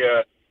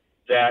Syria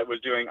that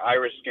was doing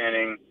iris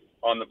scanning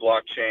on the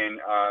blockchain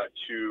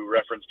to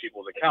reference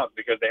people's accounts,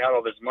 because they had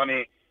all this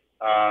money,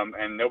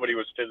 and nobody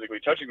was physically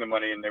touching the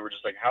money, and they were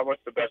just like,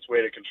 what's the best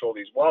way to control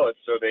these wallets?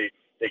 So they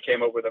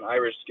came up with an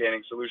iris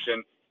scanning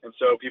solution, and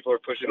so people are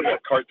pushing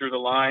that cart through the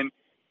line,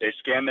 they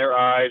scan their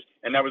eyes,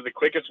 and that was the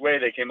quickest way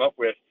they came up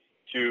with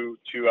to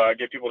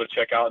get people to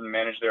check out and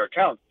manage their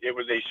accounts. It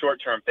was a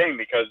short-term thing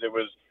because it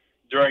was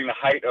during the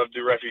height of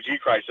the refugee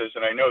crisis,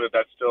 and I know that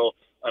that's still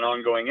an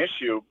ongoing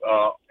issue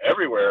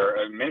everywhere,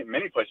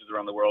 many places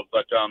around the world,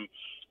 but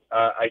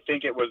I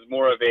think it was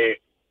more of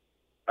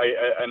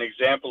an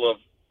example of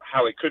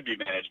how it could be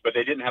managed, but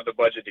they didn't have the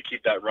budget to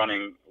keep that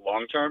running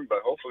long term. But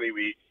hopefully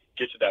we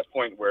get to that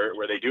point where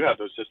they do have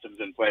those systems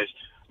in place,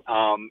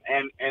 and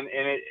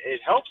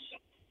it helps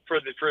for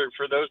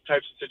those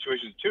types of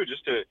situations too.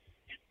 Just to,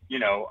 you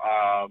know,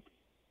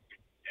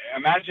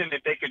 imagine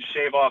if they could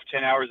shave off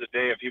 10 hours a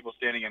day of people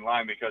standing in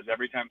line, because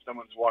every time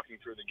someone's walking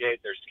through the gate,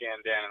 they're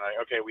scanned in and like,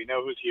 okay, we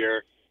know who's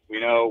here, we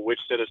know which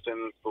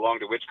citizens belong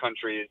to which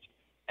countries,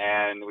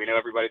 and we know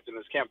everybody's in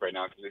this camp right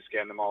now because they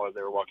scanned them all as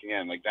they were walking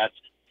in. Like that's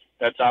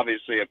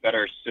obviously a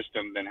better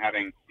system than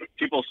having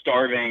people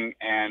starving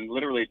and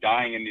literally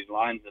dying in these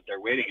lines that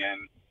they're waiting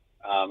in.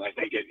 I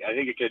think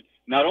it could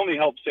not only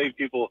help save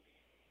people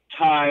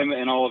time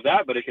and all of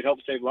that, but it could help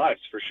save lives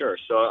for sure.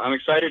 So I'm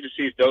excited to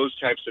see those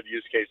types of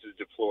use cases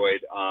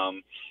deployed,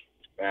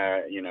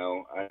 you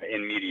know,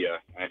 in media.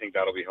 I think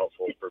that'll be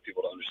helpful for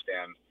people to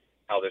understand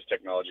how this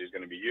technology is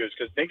going to be used.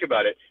 Because think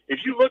about it, if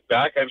you look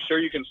back, I'm sure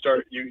you can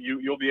start.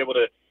 You'll be able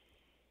to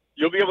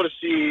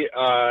see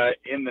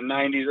in the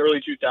 90s,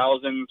 early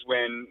 2000s,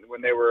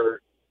 when they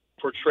were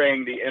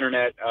portraying the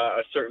internet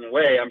a certain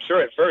way. I'm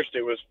sure at first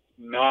it was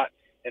not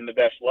in the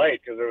best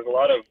light, because there was a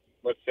lot of,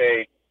 let's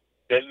say,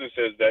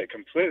 businesses that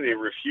completely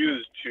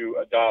refused to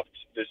adopt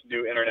this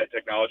new internet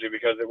technology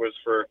because it was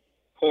for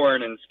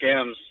porn and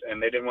scams,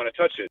 and they didn't want to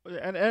touch it.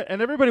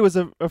 And everybody was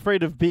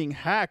afraid of being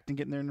hacked and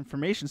getting their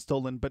information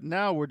stolen. But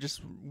now we're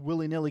just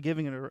willy-nilly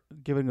giving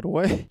it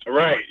away.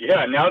 Right.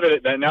 Yeah. Now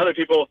that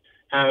people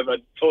have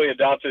fully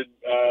adopted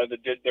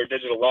their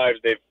digital lives,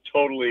 they've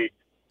totally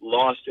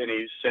lost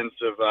any sense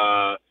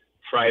of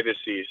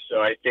privacy. So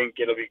I think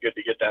it'll be good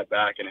to get that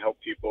back and help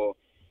people,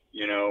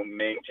 you know,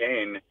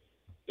 maintain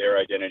their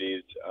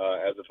identities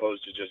as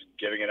opposed to just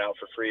giving it out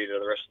for free to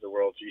the rest of the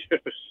world to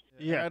use.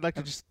 Yeah, I'd like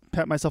to just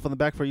pat myself on the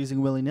back for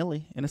using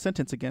willy-nilly in a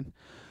sentence again.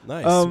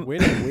 Nice. Way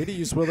to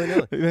use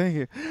willy-nilly. Thank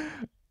you.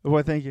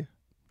 Boy, thank you.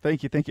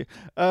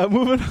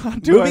 Moving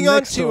on to our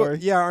next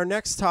story. Our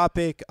next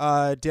topic.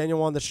 Daniel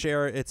wanted to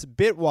share its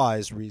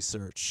Bitwise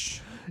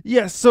research.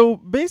 Yeah, so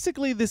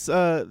basically this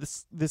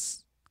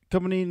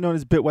company known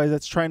as Bitwise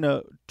that's trying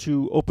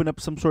to open up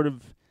some sort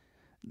of,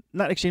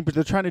 not exchange, but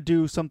they're trying to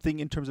do something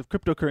in terms of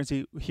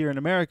cryptocurrency here in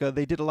America.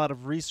 They did a lot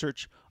of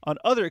research on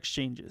other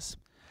exchanges,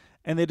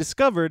 and they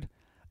discovered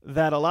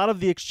that a lot of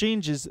the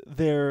exchanges,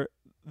 the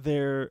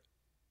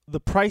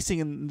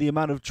pricing and the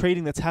amount of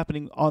trading that's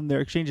happening on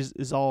their exchanges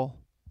is all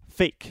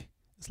fake.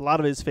 A lot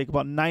of it is fake.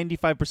 About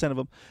 95% of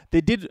them.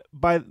 They did,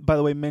 by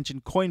the way,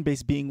 mention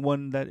Coinbase being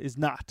one that is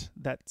not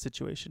that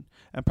situation,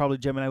 and probably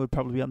Gemini would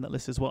probably be on that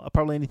list as well.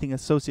 Probably anything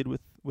associated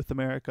with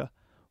America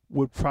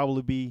would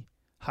probably be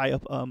high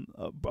up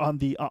on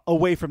the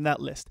away from that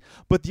list.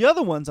 But the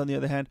other ones, on the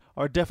other hand,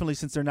 are definitely,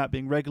 since they're not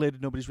being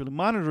regulated, nobody's really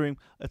monitoring.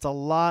 It's a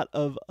lot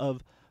of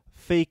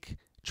fake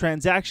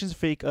transactions,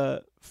 fake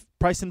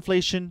price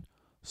inflation,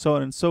 so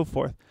on and so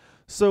forth.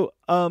 So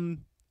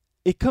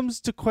it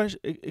comes to question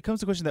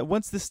that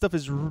once this stuff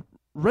is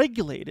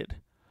regulated,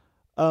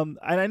 and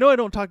I know I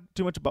don't talk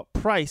too much about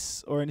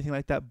price or anything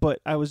like that, but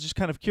I was just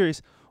kind of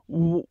curious.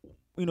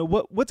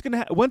 What's going to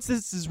happen once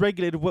this is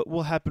regulated? What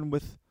will happen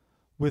with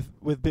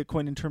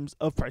Bitcoin in terms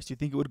of price? Do you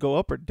think it would go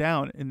up or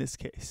down in this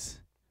case?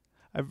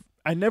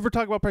 I never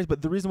talk about price,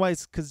 but the reason why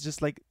is because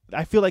just like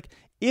I feel like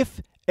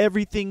if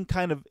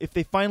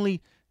they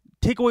finally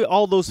take away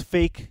all those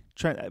fake,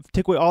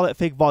 take away all that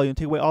fake volume,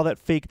 take away all that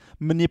fake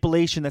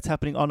manipulation that's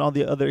happening on all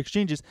the other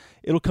exchanges,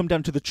 it'll come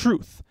down to the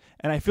truth.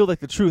 And I feel like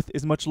the truth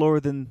is much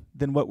lower than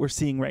what we're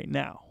seeing right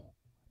now,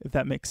 if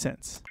that makes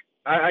sense.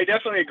 I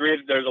definitely agree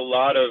that there's a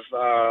lot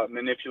of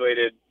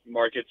manipulated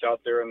markets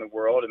out there in the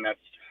world, and that's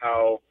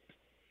how,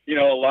 a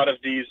lot of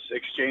these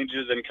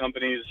exchanges and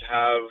companies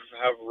have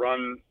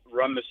run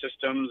the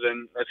systems,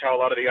 and that's how a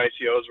lot of the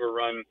ICOs were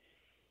run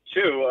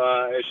too,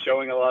 is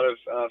showing a lot of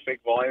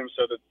fake volume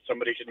so that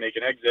somebody can make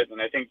an exit.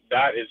 And I think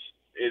that is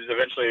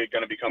eventually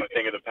going to become a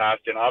thing of the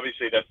past. And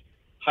obviously that's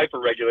hyper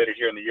regulated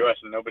here in the U.S.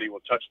 and nobody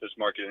will touch this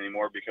market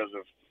anymore because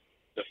of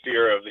the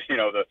fear of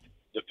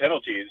the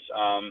penalties,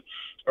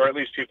 or at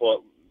least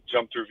people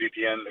jump through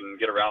VPNs and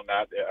get around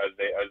that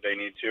as they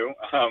need to.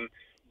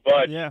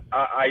 But yeah.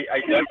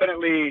 I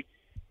definitely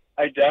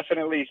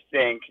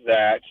think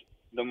that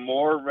the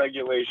more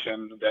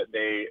regulation that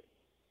they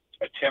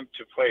attempt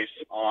to place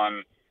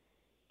on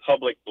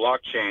public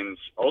blockchains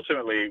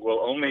ultimately will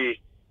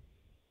only.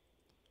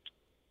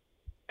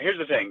 Here's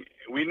the thing.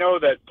 We know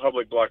that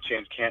public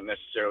blockchains can't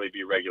necessarily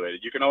be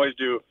regulated. You can always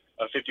do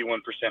a 51%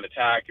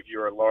 attack if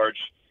you're a large,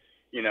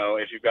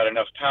 if you've got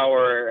enough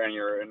power and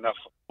you're enough.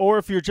 Or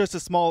if you're just a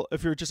small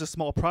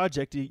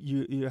project,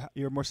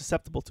 you're more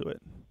susceptible to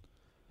it.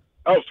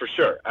 Oh, for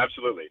sure,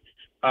 absolutely.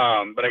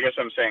 But I guess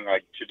I'm saying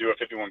like to do a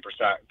 51%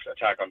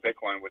 attack on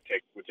Bitcoin would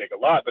take a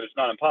lot, but it's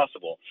not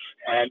impossible.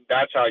 And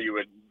that's how you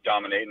would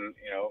dominate and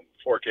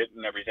fork it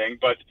and everything.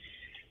 But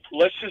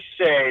let's just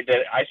say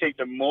that I think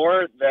the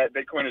more that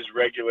Bitcoin is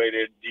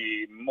regulated,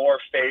 the more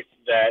faith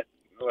that,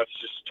 let's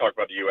just talk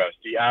about the U.S.,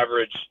 the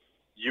average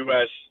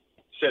U.S.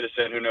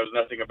 citizen who knows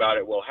nothing about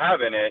it will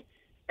have in it,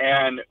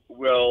 and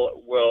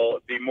will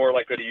be more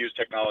likely to use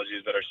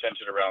technologies that are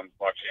centered around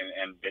blockchain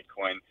and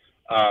Bitcoin.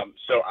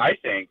 So I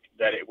think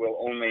that it will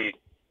only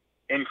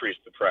increase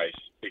the price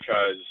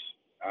because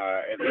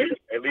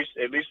at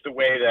least the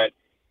way that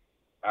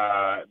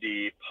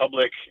the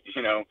public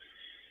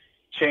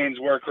chains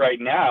work right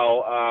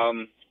now.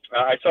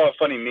 I saw a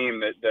funny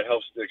meme that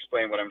helps to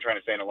explain what I'm trying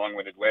to say in a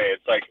long-winded way.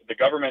 It's like the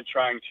government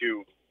trying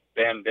to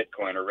ban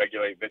Bitcoin or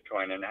regulate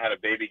Bitcoin and had a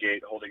baby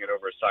gate holding it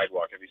over a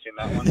sidewalk. Have you seen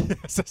that one?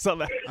 Yes, I saw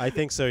that. I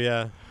think so.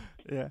 Yeah.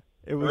 Yeah.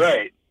 It was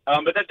right.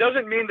 But that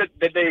doesn't mean that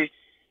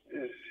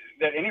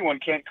that anyone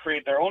can't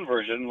create their own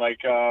version. Like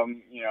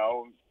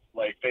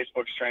like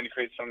Facebook's trying to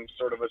create some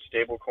sort of a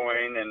stable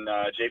coin, and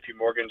JP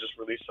Morgan just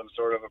released some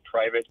sort of a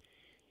private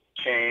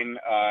chain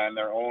and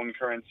their own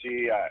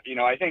currency.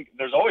 I think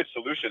there's always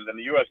solutions, and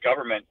the U.S.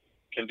 government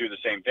can do the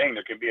same thing.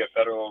 There can be a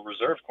Federal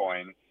Reserve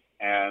coin,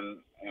 and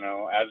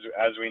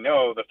as we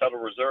know, the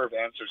Federal Reserve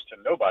answers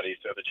to nobody.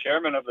 So the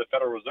chairman of the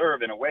Federal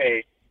Reserve, in a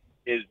way,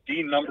 is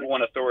the number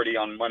one authority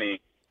on money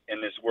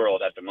in this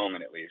world at the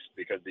moment, at least,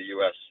 because the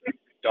U.S.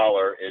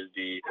 dollar is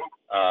the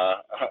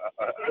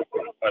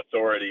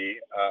authority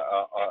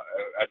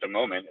at the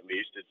moment, at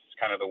least. It's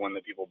kind of the one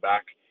that people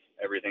back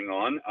everything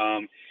on.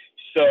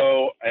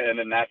 And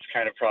then that's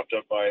kind of propped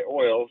up by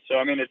oil. So,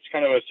 I mean, it's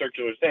kind of a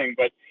circular thing.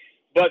 But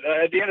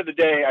at the end of the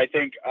day, I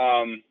think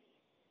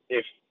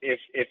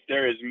if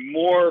there is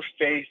more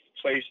faith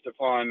placed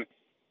upon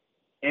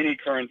any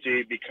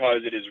currency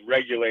because it is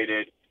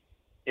regulated,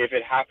 if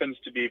it happens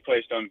to be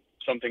placed on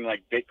something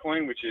like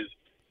Bitcoin, which is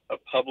a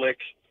public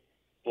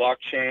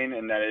blockchain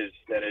and that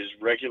is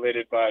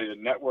regulated by the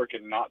network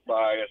and not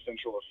by a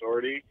central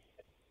authority,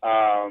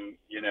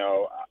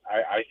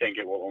 I think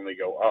it will only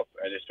go up,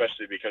 and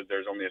especially because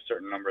there's only a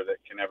certain number that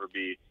can ever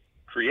be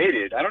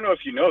created. I don't know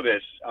if you know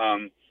this,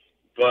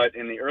 but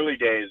in the early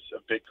days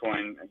of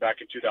Bitcoin, back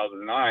in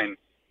 2009,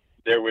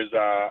 there was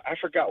I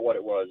forgot what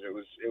it was.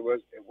 It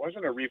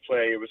wasn't a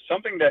replay. It was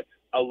something that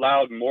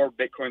allowed more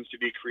Bitcoins to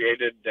be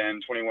created than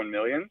 21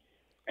 million,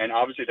 and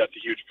obviously that's a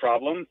huge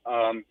problem.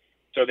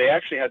 So they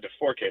actually had to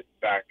fork it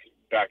back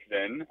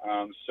then.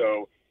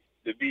 So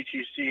the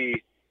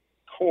BTC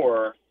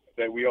core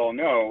that we all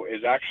know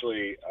is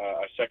actually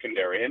a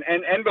secondary.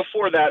 And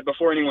before that,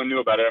 before anyone knew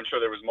about it, I'm sure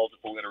there was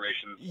multiple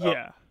iterations of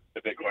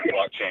the Bitcoin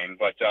blockchain.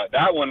 But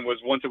that one was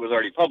once it was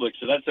already public.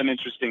 So that's an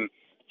interesting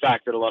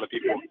fact that a lot of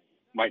people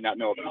might not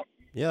know about.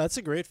 Yeah, that's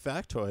a great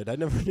factoid. I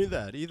never knew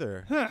that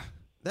either.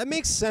 That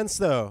makes sense,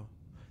 though.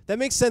 That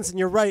makes sense, and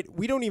you're right.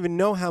 We don't even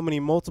know how many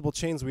multiple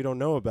chains we don't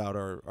know about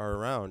are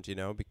around,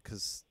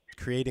 because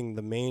creating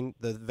the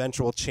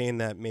eventual chain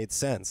that made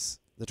sense,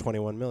 the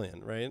 21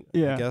 million, right?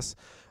 Yeah. I guess.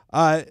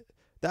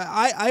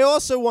 I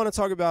also want to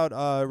talk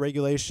about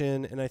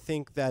regulation, and I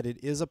think that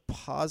it is a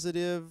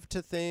positive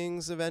to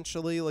things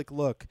eventually. Like,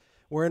 look,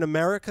 we're in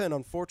America, and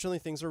unfortunately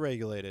things are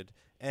regulated.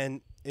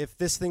 And if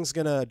this thing's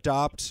going to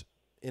adopt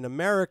in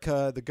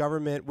America, the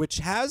government, which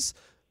has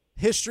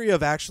history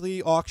of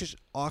actually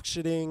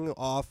auctioning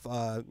off,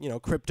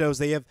 cryptos.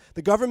 They have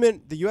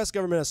the U.S.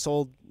 government has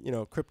sold,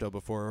 crypto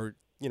before, or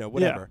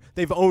whatever. Yeah.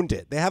 They've owned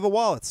it. They have a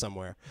wallet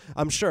somewhere,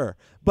 I'm sure.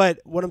 But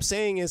what I'm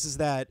saying is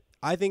that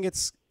I think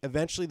it's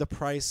eventually the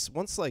price,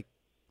 once like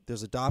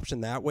there's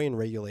adoption that way in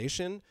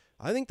regulation,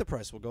 I think the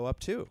price will go up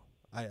too.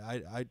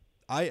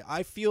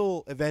 I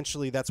feel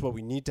eventually that's what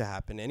we need to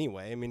happen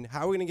anyway. I mean,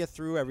 how are we going to get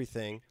through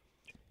everything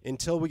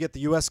until we get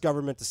the U.S.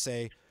 government to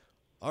say,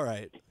 all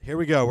right, here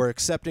we go. We're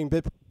accepting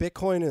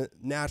Bitcoin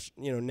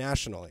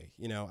nationally.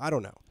 I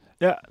don't know.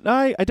 Yeah, no,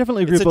 I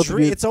definitely agree with both of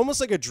you. It's almost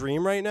like a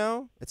dream right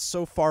now. It's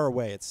so far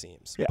away, it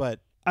seems. Yeah,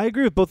 but I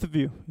agree with both of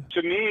you.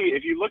 To me,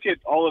 if you look at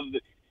all of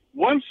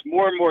once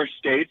more and more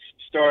states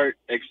start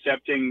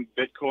accepting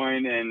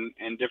Bitcoin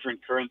and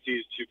different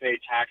currencies to pay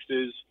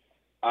taxes,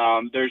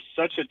 there's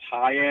such a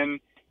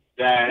tie-in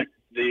that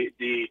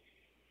the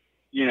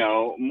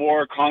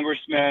more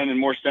congressmen and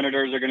more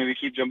senators are going to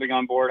keep jumping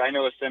on board. I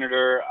know a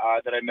senator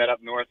that I met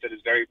up north that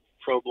is very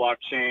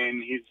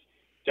pro-blockchain. He's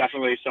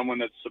definitely someone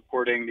that's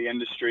supporting the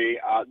industry.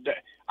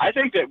 I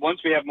think that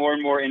once we have more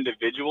and more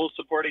individuals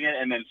supporting it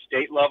and then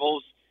state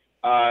levels,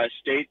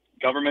 state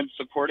governments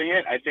supporting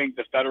it, I think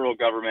the federal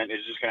government is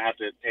just going to have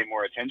to pay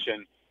more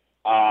attention.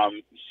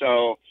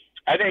 So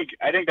I think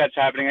that's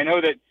happening. I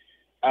know that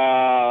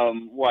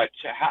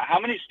how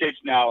many states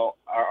now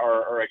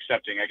are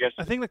accepting?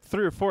 I think like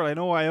 3 or 4. I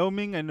know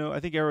Wyoming. I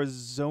think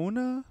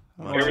Arizona.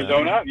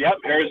 Arizona, yep.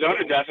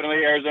 Arizona, definitely.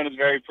 Arizona's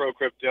very pro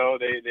crypto.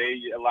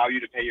 They allow you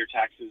to pay your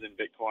taxes in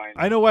Bitcoin.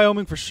 I know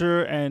Wyoming for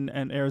sure, and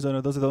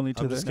Arizona. Those are the only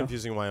 2. I'm just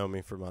confusing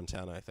Wyoming for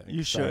Montana, I think.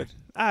 You should.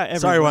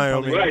 Sorry,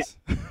 Wyoming. Right.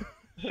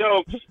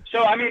 So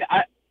I mean,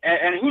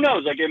 and who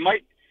knows? Like it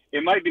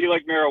might be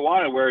like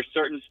marijuana, where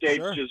certain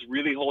states just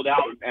really hold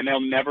out and they'll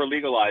never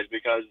legalize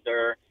because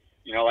they're,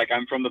 like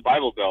I'm from the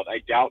Bible Belt. I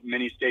doubt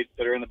many states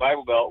that are in the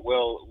Bible Belt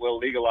will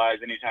legalize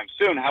anytime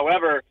soon.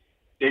 However,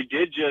 they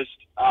did just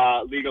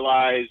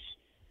legalize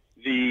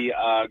the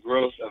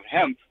growth of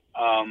hemp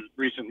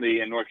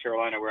recently in North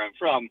Carolina, where I'm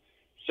from.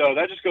 So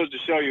that just goes to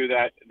show you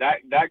that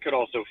could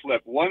also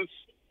flip once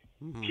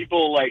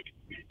people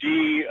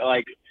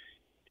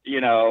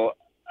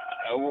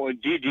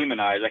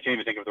de-demonize. I can't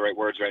even think of the right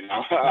words right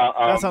now.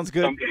 That sounds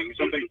good.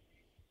 Something.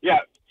 Yeah.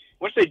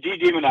 Once they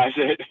de-demonize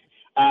it,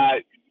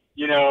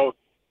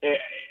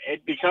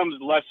 it becomes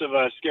less of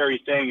a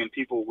scary thing, and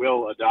people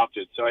will adopt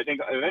it. So I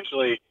think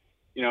eventually,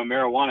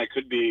 marijuana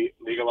could be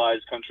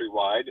legalized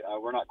countrywide.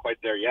 We're not quite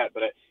there yet,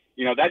 but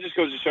that just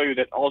goes to show you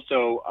that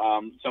also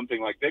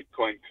something like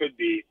Bitcoin could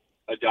be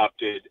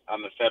adopted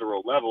on the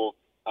federal level,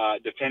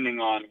 depending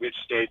on which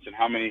states and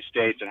how many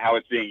states and how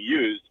it's being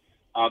used.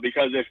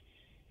 Because if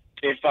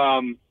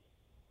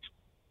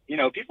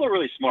people are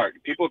really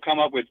smart, people come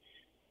up with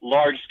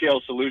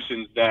large-scale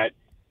solutions that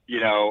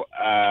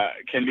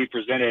can be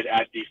presented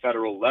at the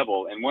federal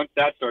level, and once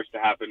that starts to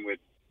happen with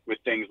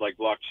things like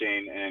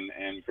blockchain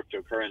and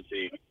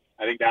cryptocurrency,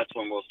 I think that's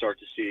when we'll start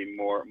to see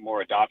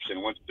more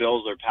adoption. Once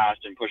bills are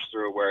passed and pushed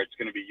through where it's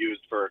going to be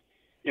used for,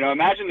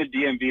 imagine the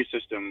DMV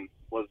system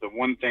was the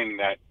one thing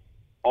that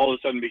all of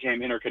a sudden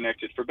became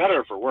interconnected for better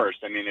or for worse.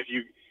 I mean, if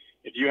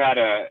you had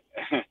a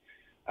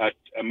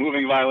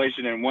moving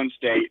violation in one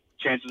state,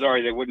 chances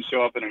are they wouldn't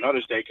show up in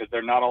another state because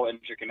they're not all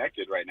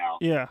interconnected right now.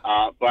 Yeah.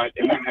 But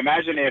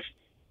imagine if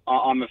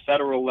on the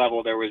federal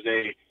level there was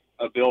a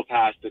bill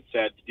passed that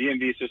said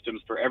DMV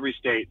systems for every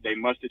state, they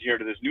must adhere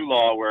to this new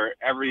law where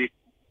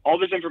all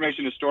this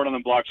information is stored on the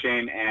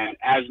blockchain, and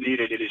as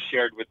needed, it is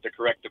shared with the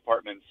correct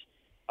departments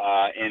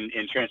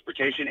in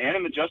transportation and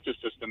in the justice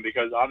system,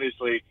 because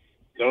obviously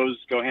those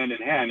go hand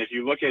in hand. If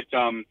you look at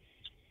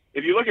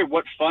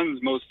what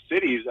funds most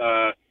cities,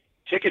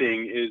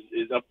 ticketing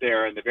is up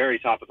there in the very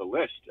top of the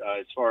list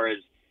as far as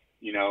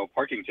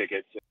parking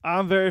tickets.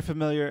 I'm very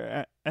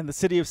familiar, and the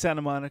city of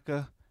Santa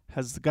Monica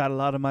has got a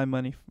lot of my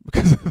money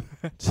because of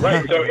that.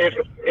 Right. So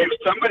if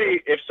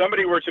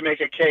somebody were to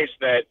make a case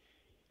that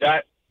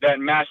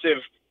massive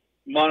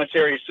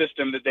monetary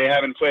system that they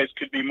have in place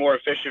could be more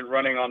efficient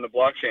running on the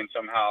blockchain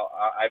somehow,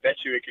 I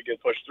bet you it could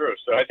get pushed through.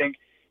 So I think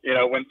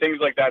when things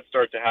like that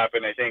start to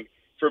happen, I think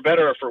for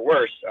better or for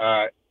worse,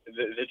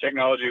 the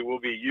technology will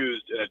be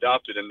used and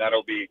adopted, and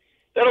that'll be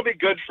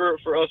good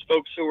for us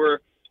folks who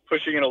are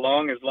pushing it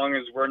along, as long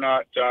as we're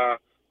not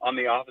on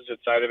the opposite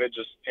side of it,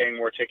 just paying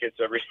more tickets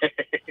every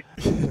day.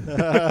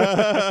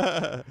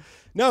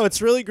 No,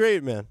 it's really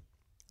great, man.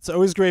 It's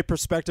always great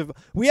perspective.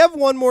 We have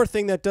one more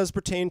thing that does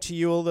pertain to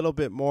you a little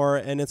bit more,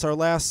 and it's our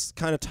last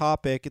kind of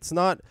topic. It's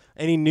not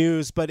any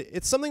news, but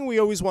it's something we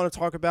always want to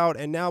talk about.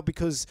 And now,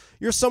 because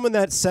you're someone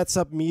that sets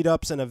up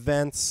meetups and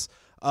events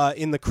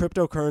in the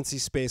cryptocurrency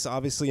space,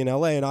 obviously in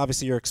LA, and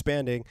obviously you're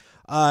expanding,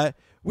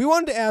 we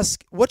wanted to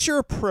ask, what's your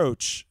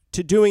approach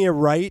to doing it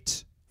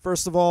right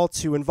first of all,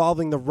 to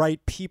involving the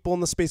right people in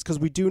the space? Because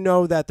we do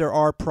know that there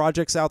are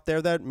projects out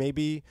there that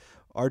maybe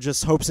are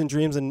just hopes and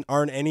dreams and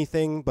aren't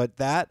anything but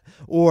that,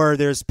 or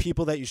there's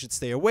people that you should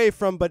stay away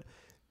from. But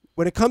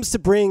when it comes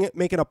to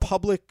making a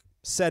public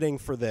setting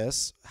for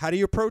this, how do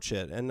you approach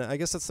it? And I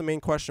guess that's the main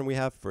question we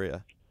have for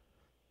you.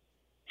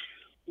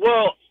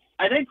 Well,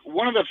 I think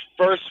one of the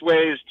first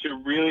ways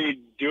to really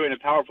do it in a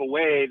powerful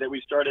way that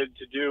we started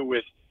to do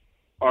with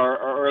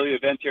our early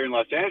events here in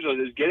Los Angeles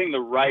is getting the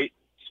right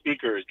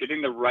speakers,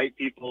 getting the right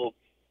people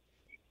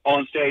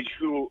on stage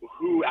who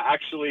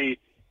actually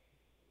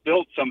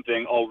built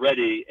something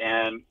already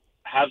and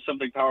have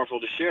something powerful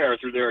to share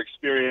through their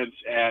experience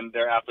and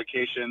their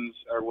applications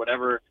or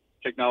whatever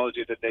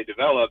technology that they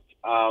developed,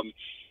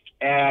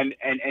 and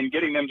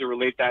getting them to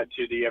relate that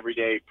to the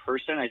everyday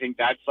person. I think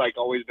that's like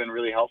always been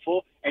really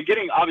helpful, and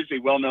getting obviously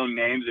well-known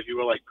names, if you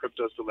will, like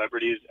crypto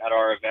celebrities at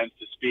our events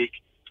to speak.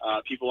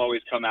 People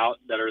always come out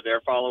that are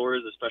their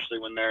followers, especially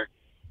when they're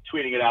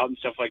tweeting it out and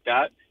stuff like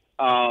that.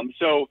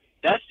 So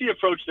that's the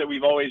approach that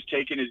we've always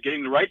taken, is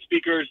getting the right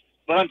speakers.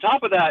 But on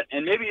top of that,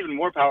 and maybe even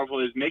more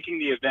powerful, is making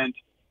the event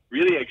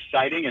really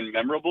exciting and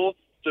memorable.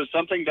 So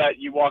something that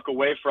you walk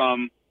away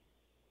from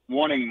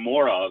wanting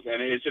more of,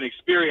 and it's an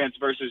experience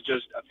versus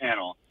just a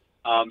panel.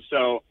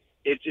 So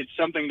it's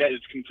something that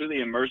is completely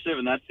immersive,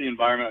 and that's the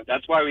environment.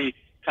 That's why we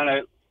kind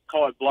of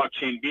call it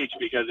Blockchain Beach,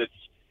 because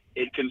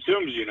it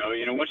consumes you.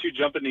 Once you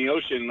jump in the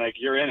ocean, like,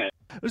 you're in it.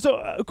 So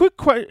a quick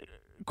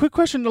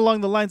question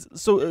along the lines.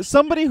 So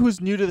somebody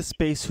who's new to the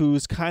space,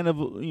 who's kind of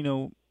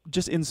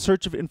just in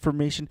search of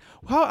information,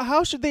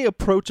 how should they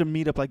approach a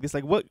meetup like this?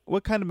 Like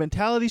what kind of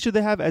mentality should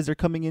they have as they're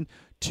coming in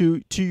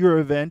to your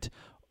event,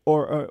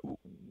 or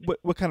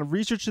what kind of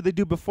research should they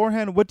do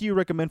beforehand? What do you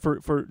recommend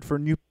for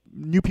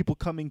new people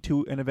coming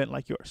to an event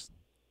like yours?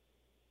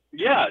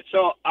 Yeah,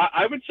 so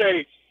I would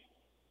say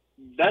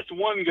that's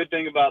one good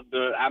thing about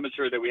the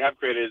atmosphere that we have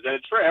created, is that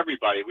it's for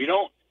everybody. We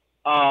don't,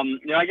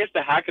 I guess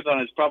the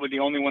hackathon is probably the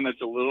only one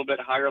that's a little bit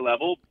higher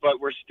level, but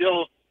we're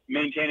still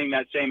maintaining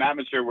that same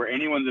atmosphere where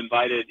anyone's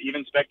invited.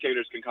 Even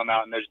spectators can come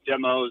out, and there's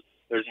demos,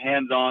 there's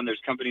hands-on,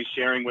 there's companies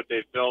sharing what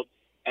they've built,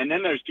 and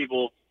then there's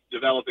people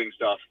developing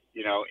stuff,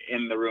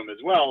 in the room as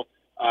well.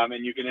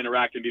 And you can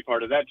interact and be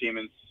part of that team.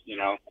 And,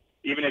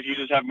 even if you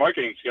just have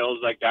marketing skills,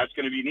 like, that's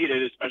going to be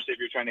needed, especially if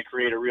you're trying to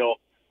create a real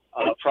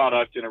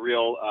product in a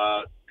real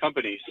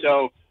company.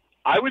 So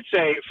I would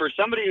say for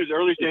somebody who's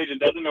early stage and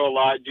doesn't know a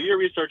lot, do your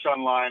research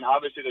online.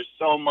 Obviously, there's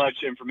so much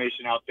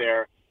information out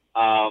there.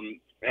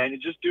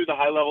 And just do the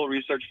high-level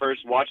research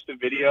first. Watch the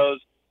videos.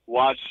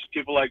 Watch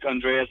people like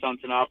Andreas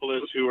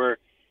Antonopoulos, who are,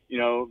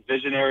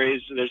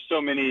 visionaries. There's so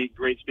many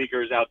great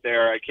speakers out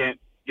there. I can't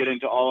get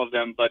into all of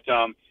them, but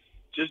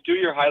just do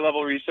your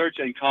high-level research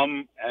and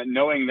come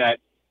knowing that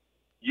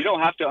you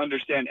don't have to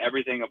understand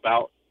everything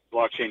about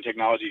blockchain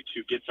technology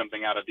to get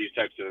something out of these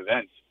types of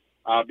events,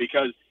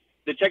 because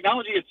the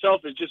technology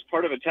itself is just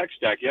part of a tech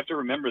stack. You have to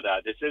remember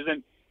that. This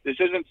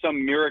isn't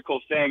some miracle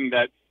thing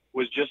that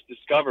was just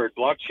discovered.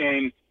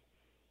 Blockchain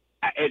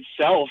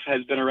itself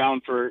has been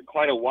around for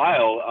quite a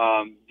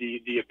while.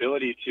 The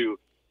ability to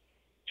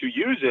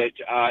use it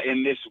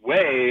in this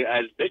way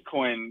as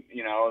Bitcoin,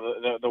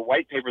 the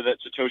white paper that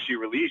Satoshi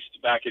released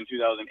back in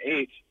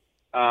 2008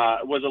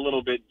 was a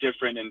little bit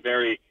different and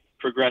very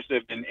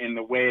progressive in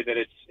the way that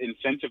it's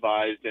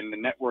incentivized and the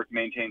network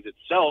maintains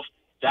itself.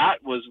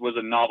 That was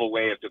a novel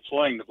way of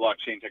deploying the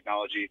blockchain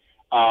technology.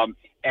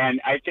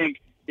 And I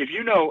think if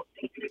you know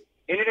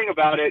anything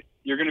about it,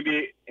 you're going to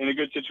be in a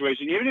good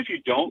situation. Even if you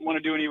don't want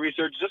to do any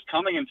research, just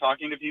coming and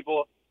talking to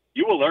people,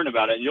 you will learn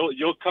about it.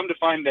 You'll come to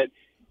find that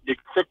the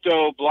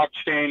crypto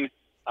blockchain,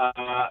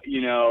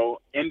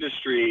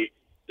 industry,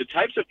 the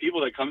types of people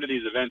that come to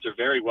these events are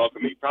very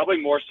welcoming,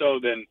 probably more so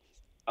than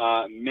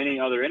many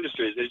other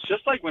industries. It's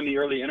just like when the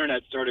early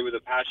internet started with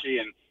Apache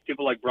and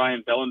people like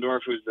Brian Bellendorf,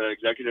 who's the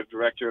executive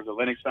director of the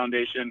Linux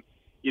Foundation.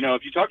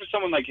 If you talk to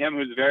someone like him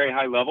who's very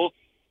high level,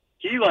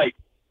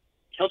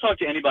 he'll talk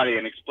to anybody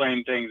and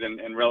explain things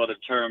in relative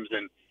terms,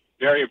 and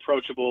very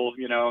approachable.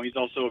 He's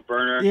also a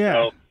burner. Yeah.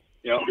 So,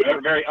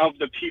 very of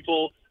the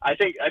people. I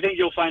think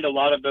you'll find a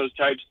lot of those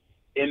types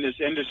in this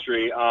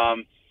industry,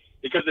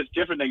 because it's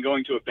different than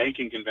going to a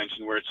banking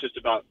convention where it's just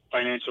about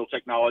financial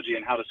technology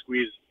and how to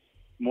squeeze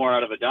more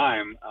out of a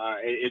dime.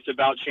 It's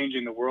about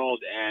changing the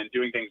world and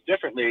doing things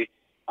differently.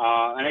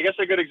 And I guess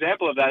a good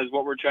example of that is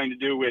what we're trying to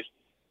do with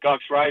Gox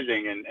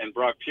Rising and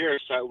Brock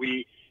Pierce.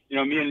 Me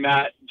and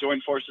Matt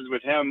joined forces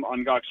with him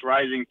on Gox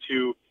Rising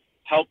to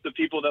help the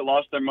people that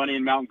lost their money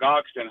in Mt.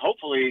 Gox, and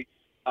hopefully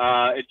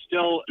there's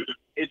still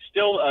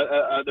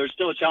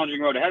a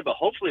challenging road ahead, but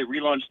hopefully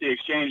relaunch the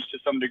exchange to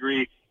some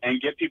degree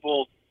and get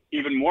people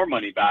even more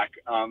money back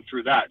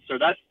through that. So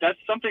that's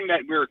something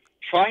that we're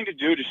trying to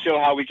do to show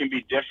how we can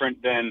be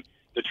different than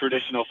the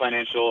traditional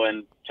financial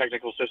and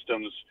technical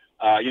systems.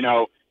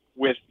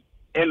 With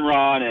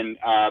Enron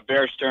and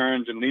Bear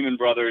Stearns and Lehman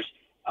Brothers,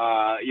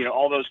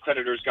 all those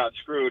creditors got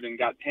screwed and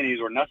got pennies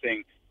or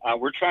nothing.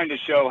 We're trying to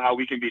show how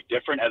we can be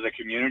different as a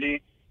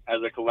community,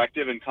 as a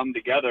collective, and come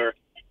together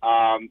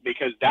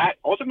because that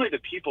ultimately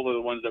the people are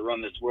the ones that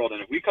run this world.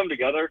 And if we come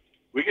together,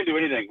 we can do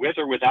anything with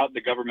or without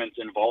the government's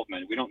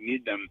involvement. We don't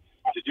need them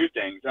to do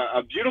things.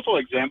 A beautiful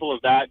example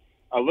of that,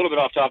 a little bit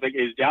off topic,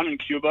 is down in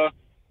Cuba.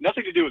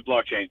 Nothing to do with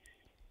blockchain.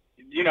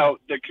 You know,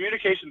 the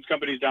communications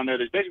companies down there,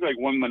 there's basically like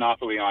one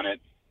monopoly on it.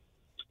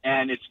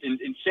 And it's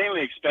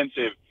insanely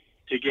expensive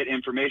to get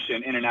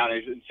information in and out.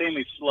 It's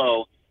insanely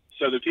slow.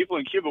 So the people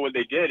in Cuba, what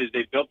they did is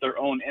they built their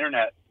own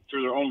internet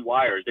through their own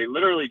wires. They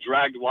literally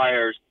dragged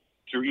wires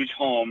through each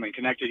home and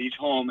connected each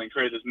home and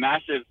created this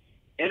massive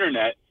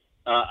internet,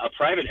 a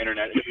private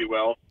internet, if you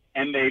will.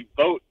 And they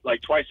vote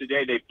like twice a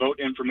day. They vote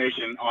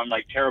information on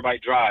like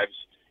terabyte drives,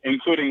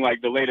 including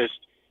like the latest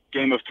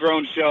Game of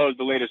Thrones shows,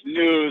 the latest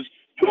news,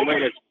 the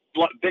latest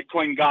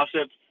Bitcoin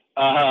gossip.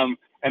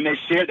 And they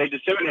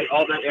disseminate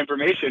all that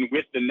information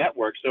with the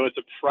network. So it's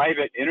a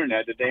private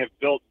internet that they have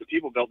built, the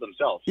people built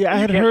themselves. Yeah, I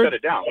had can't heard. shut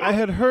it down. I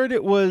had heard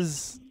it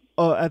was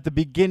at the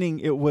beginning.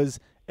 It was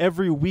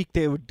every week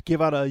they would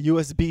give out a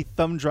USB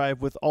thumb drive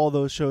with all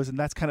those shows, and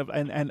that's kind of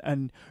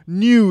and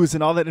news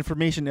and all that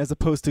information, as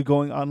opposed to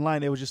going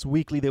online. It was just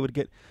weekly. They would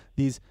get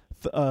these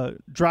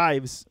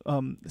drives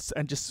and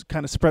just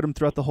kind of spread them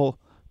throughout the whole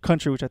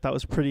country, which I thought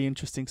was pretty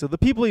interesting. So the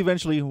people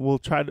eventually will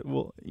try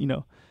to,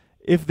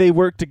 if they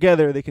work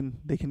together, they can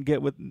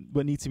get what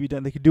needs to be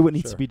done. They can do what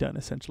needs to be done,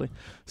 essentially.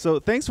 So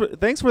thanks for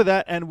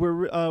that, and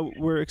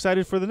we're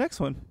excited for the next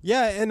one.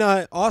 Yeah, and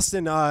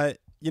Austin, I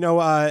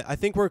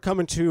think we're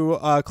coming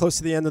to close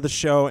to the end of the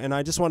show, and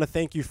I just want to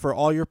thank you for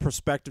all your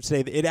perspective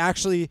today. It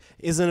actually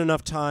isn't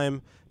enough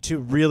time to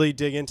really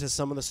dig into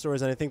some of the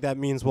stories, and I think that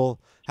means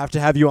we'll have to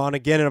have you on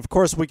again. And of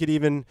course,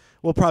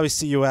 we'll probably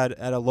see you at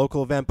a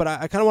local event. But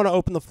I kind of want to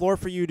open the floor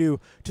for you to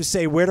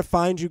say where to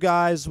find you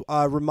guys,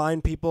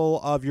 remind people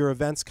of your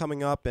events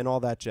coming up, and all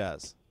that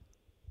jazz.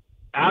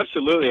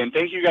 Absolutely, and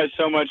thank you guys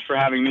so much for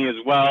having me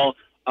as well.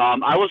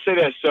 I will say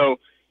this, so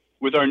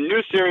with our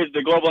new series,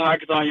 The Global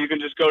Hackathon, you can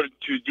just go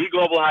to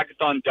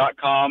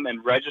theglobalhackathon.com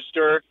and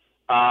register.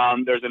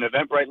 There's an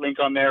Eventbrite link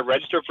on there.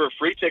 Register for a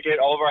free ticket.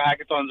 All of our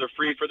hackathons are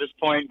free for this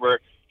point. We're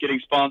getting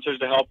sponsors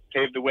to help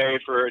pave the way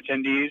for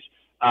attendees.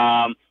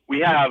 We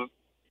have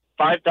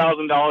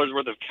 $5,000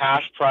 worth of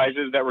cash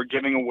prizes that we're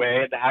giving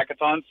away at the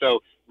hackathon,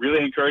 so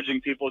really encouraging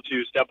people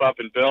to step up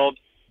and build.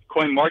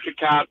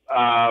 CoinMarketCap,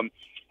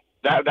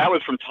 that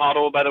was from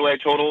Total, by the way,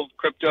 Total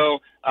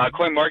Crypto.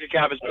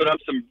 CoinMarketCap has put up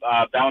some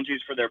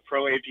bounties for their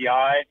Pro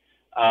API.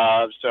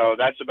 So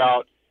that's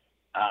about,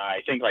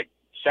 I think, like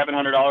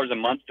 $700 a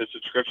month, the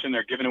subscription.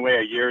 They're giving away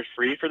a year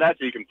free for that,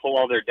 so you can pull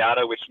all their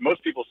data, which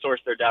most people source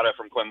their data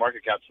from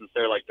CoinMarketCap since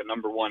they're like the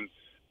number one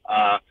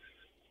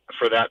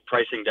for that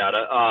pricing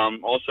data.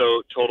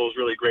 Also, Total's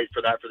really great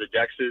for that for the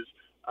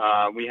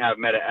DEXs. We have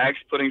MetaX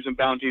putting some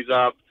bounties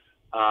up.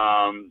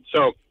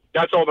 So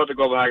that's all about the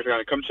Global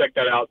Hackathon. Come check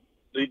that out,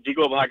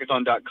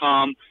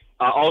 theglobalhackathon.com.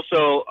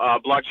 Also,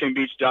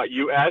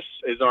 blockchainbeach.us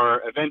is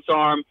our events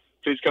arm.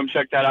 Please come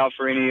check that out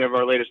for any of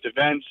our latest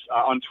events.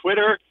 On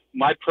Twitter,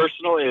 my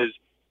personal is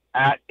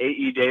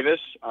 @AEDavis,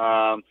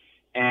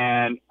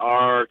 and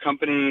our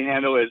company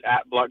handle is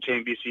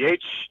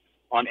 @BlockchainBCH.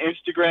 On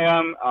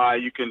Instagram,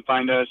 you can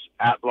find us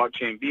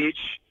 @BlockchainBeach.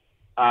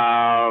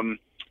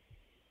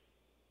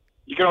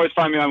 You can always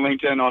find me on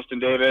LinkedIn, Austin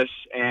Davis.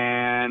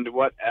 And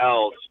what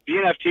else?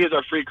 BNFT is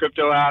our free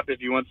crypto app.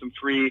 If you want some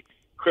free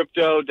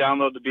crypto,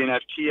 download the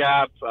BNFT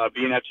app.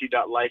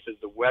 BNFT.life is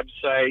the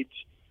website.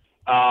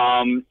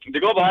 The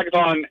Global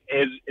Hackathon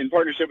is in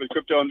partnership with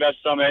Crypto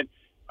Invest Summit,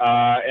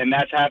 and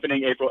that's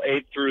happening April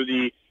 8th through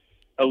the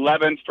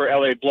 11th for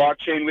LA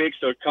Blockchain Week.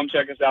 So come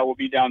check us out. We'll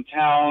be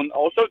downtown.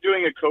 Also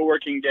doing a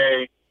co-working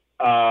day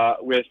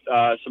with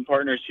some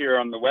partners here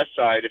on the west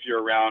side if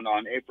you're around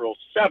on April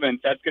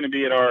 7th. That's going to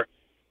be at our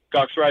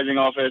Cox Rising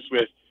office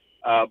with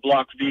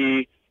Block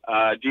V.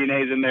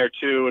 DNA's in there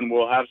too, and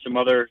we'll have some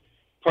other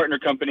partner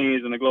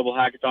companies, and the Global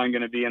Hackathon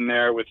going to be in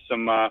there with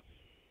some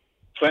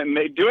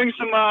doing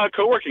some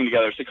co-working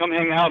together. So come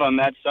hang out on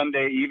that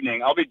Sunday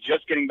evening. I'll be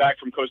just getting back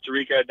from Costa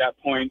Rica at that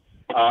point.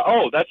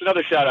 That's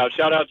another shout out.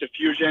 Shout out to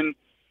Fusion,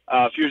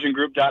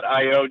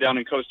 fusiongroup.io down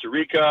in Costa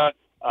Rica.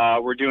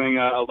 We're doing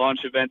a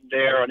launch event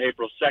there on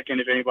April 2nd.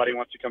 If anybody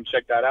wants to come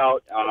check that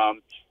out.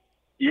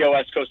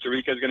 EOS Costa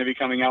Rica is going to be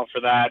coming out for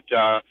that.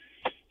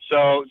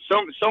 So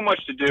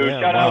much to do.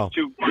 Yeah, shout wow. out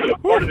to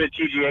part of the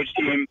TGH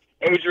team,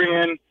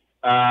 Adrian,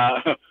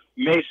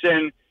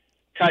 Mason,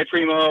 Kai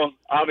Primo,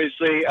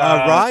 obviously.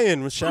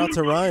 Ryan, shout out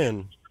to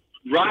Ryan.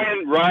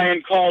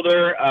 Ryan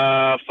Calder,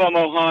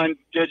 FOMO Hunt,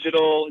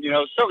 Digital,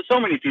 so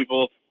many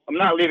people. I'm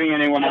not leaving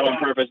anyone out on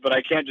purpose, but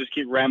I can't just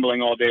keep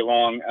rambling all day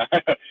long.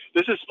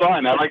 This is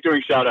fun. I like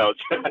doing shout-outs.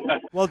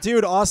 Well,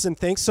 dude, Austin,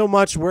 thanks so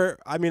much.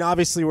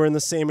 Obviously we're in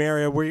the same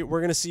area. We're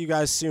going to see you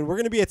guys soon. We're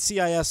going to be at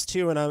CIS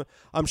too, and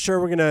I'm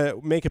sure we're going to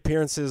make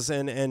appearances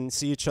and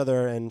see each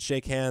other and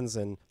shake hands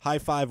and high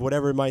five,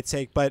 whatever it might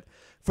take. But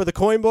for the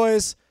Coin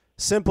Boys,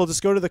 simple.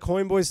 Just go to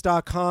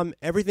thecoinboys.com.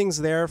 Everything's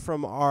there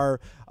from our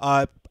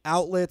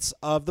outlets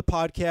of the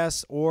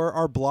podcast or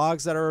our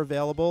blogs that are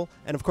available.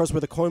 And of course, we're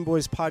the Coin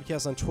Boys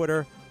podcast on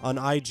Twitter, on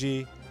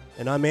IG,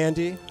 And I'm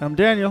Andy. I'm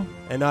Daniel.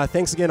 And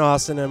thanks again,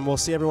 Austin, and we'll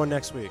see everyone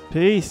next week.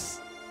 Peace.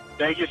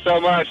 Thank you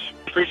so much.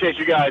 Appreciate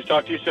you guys.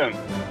 Talk to you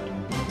soon.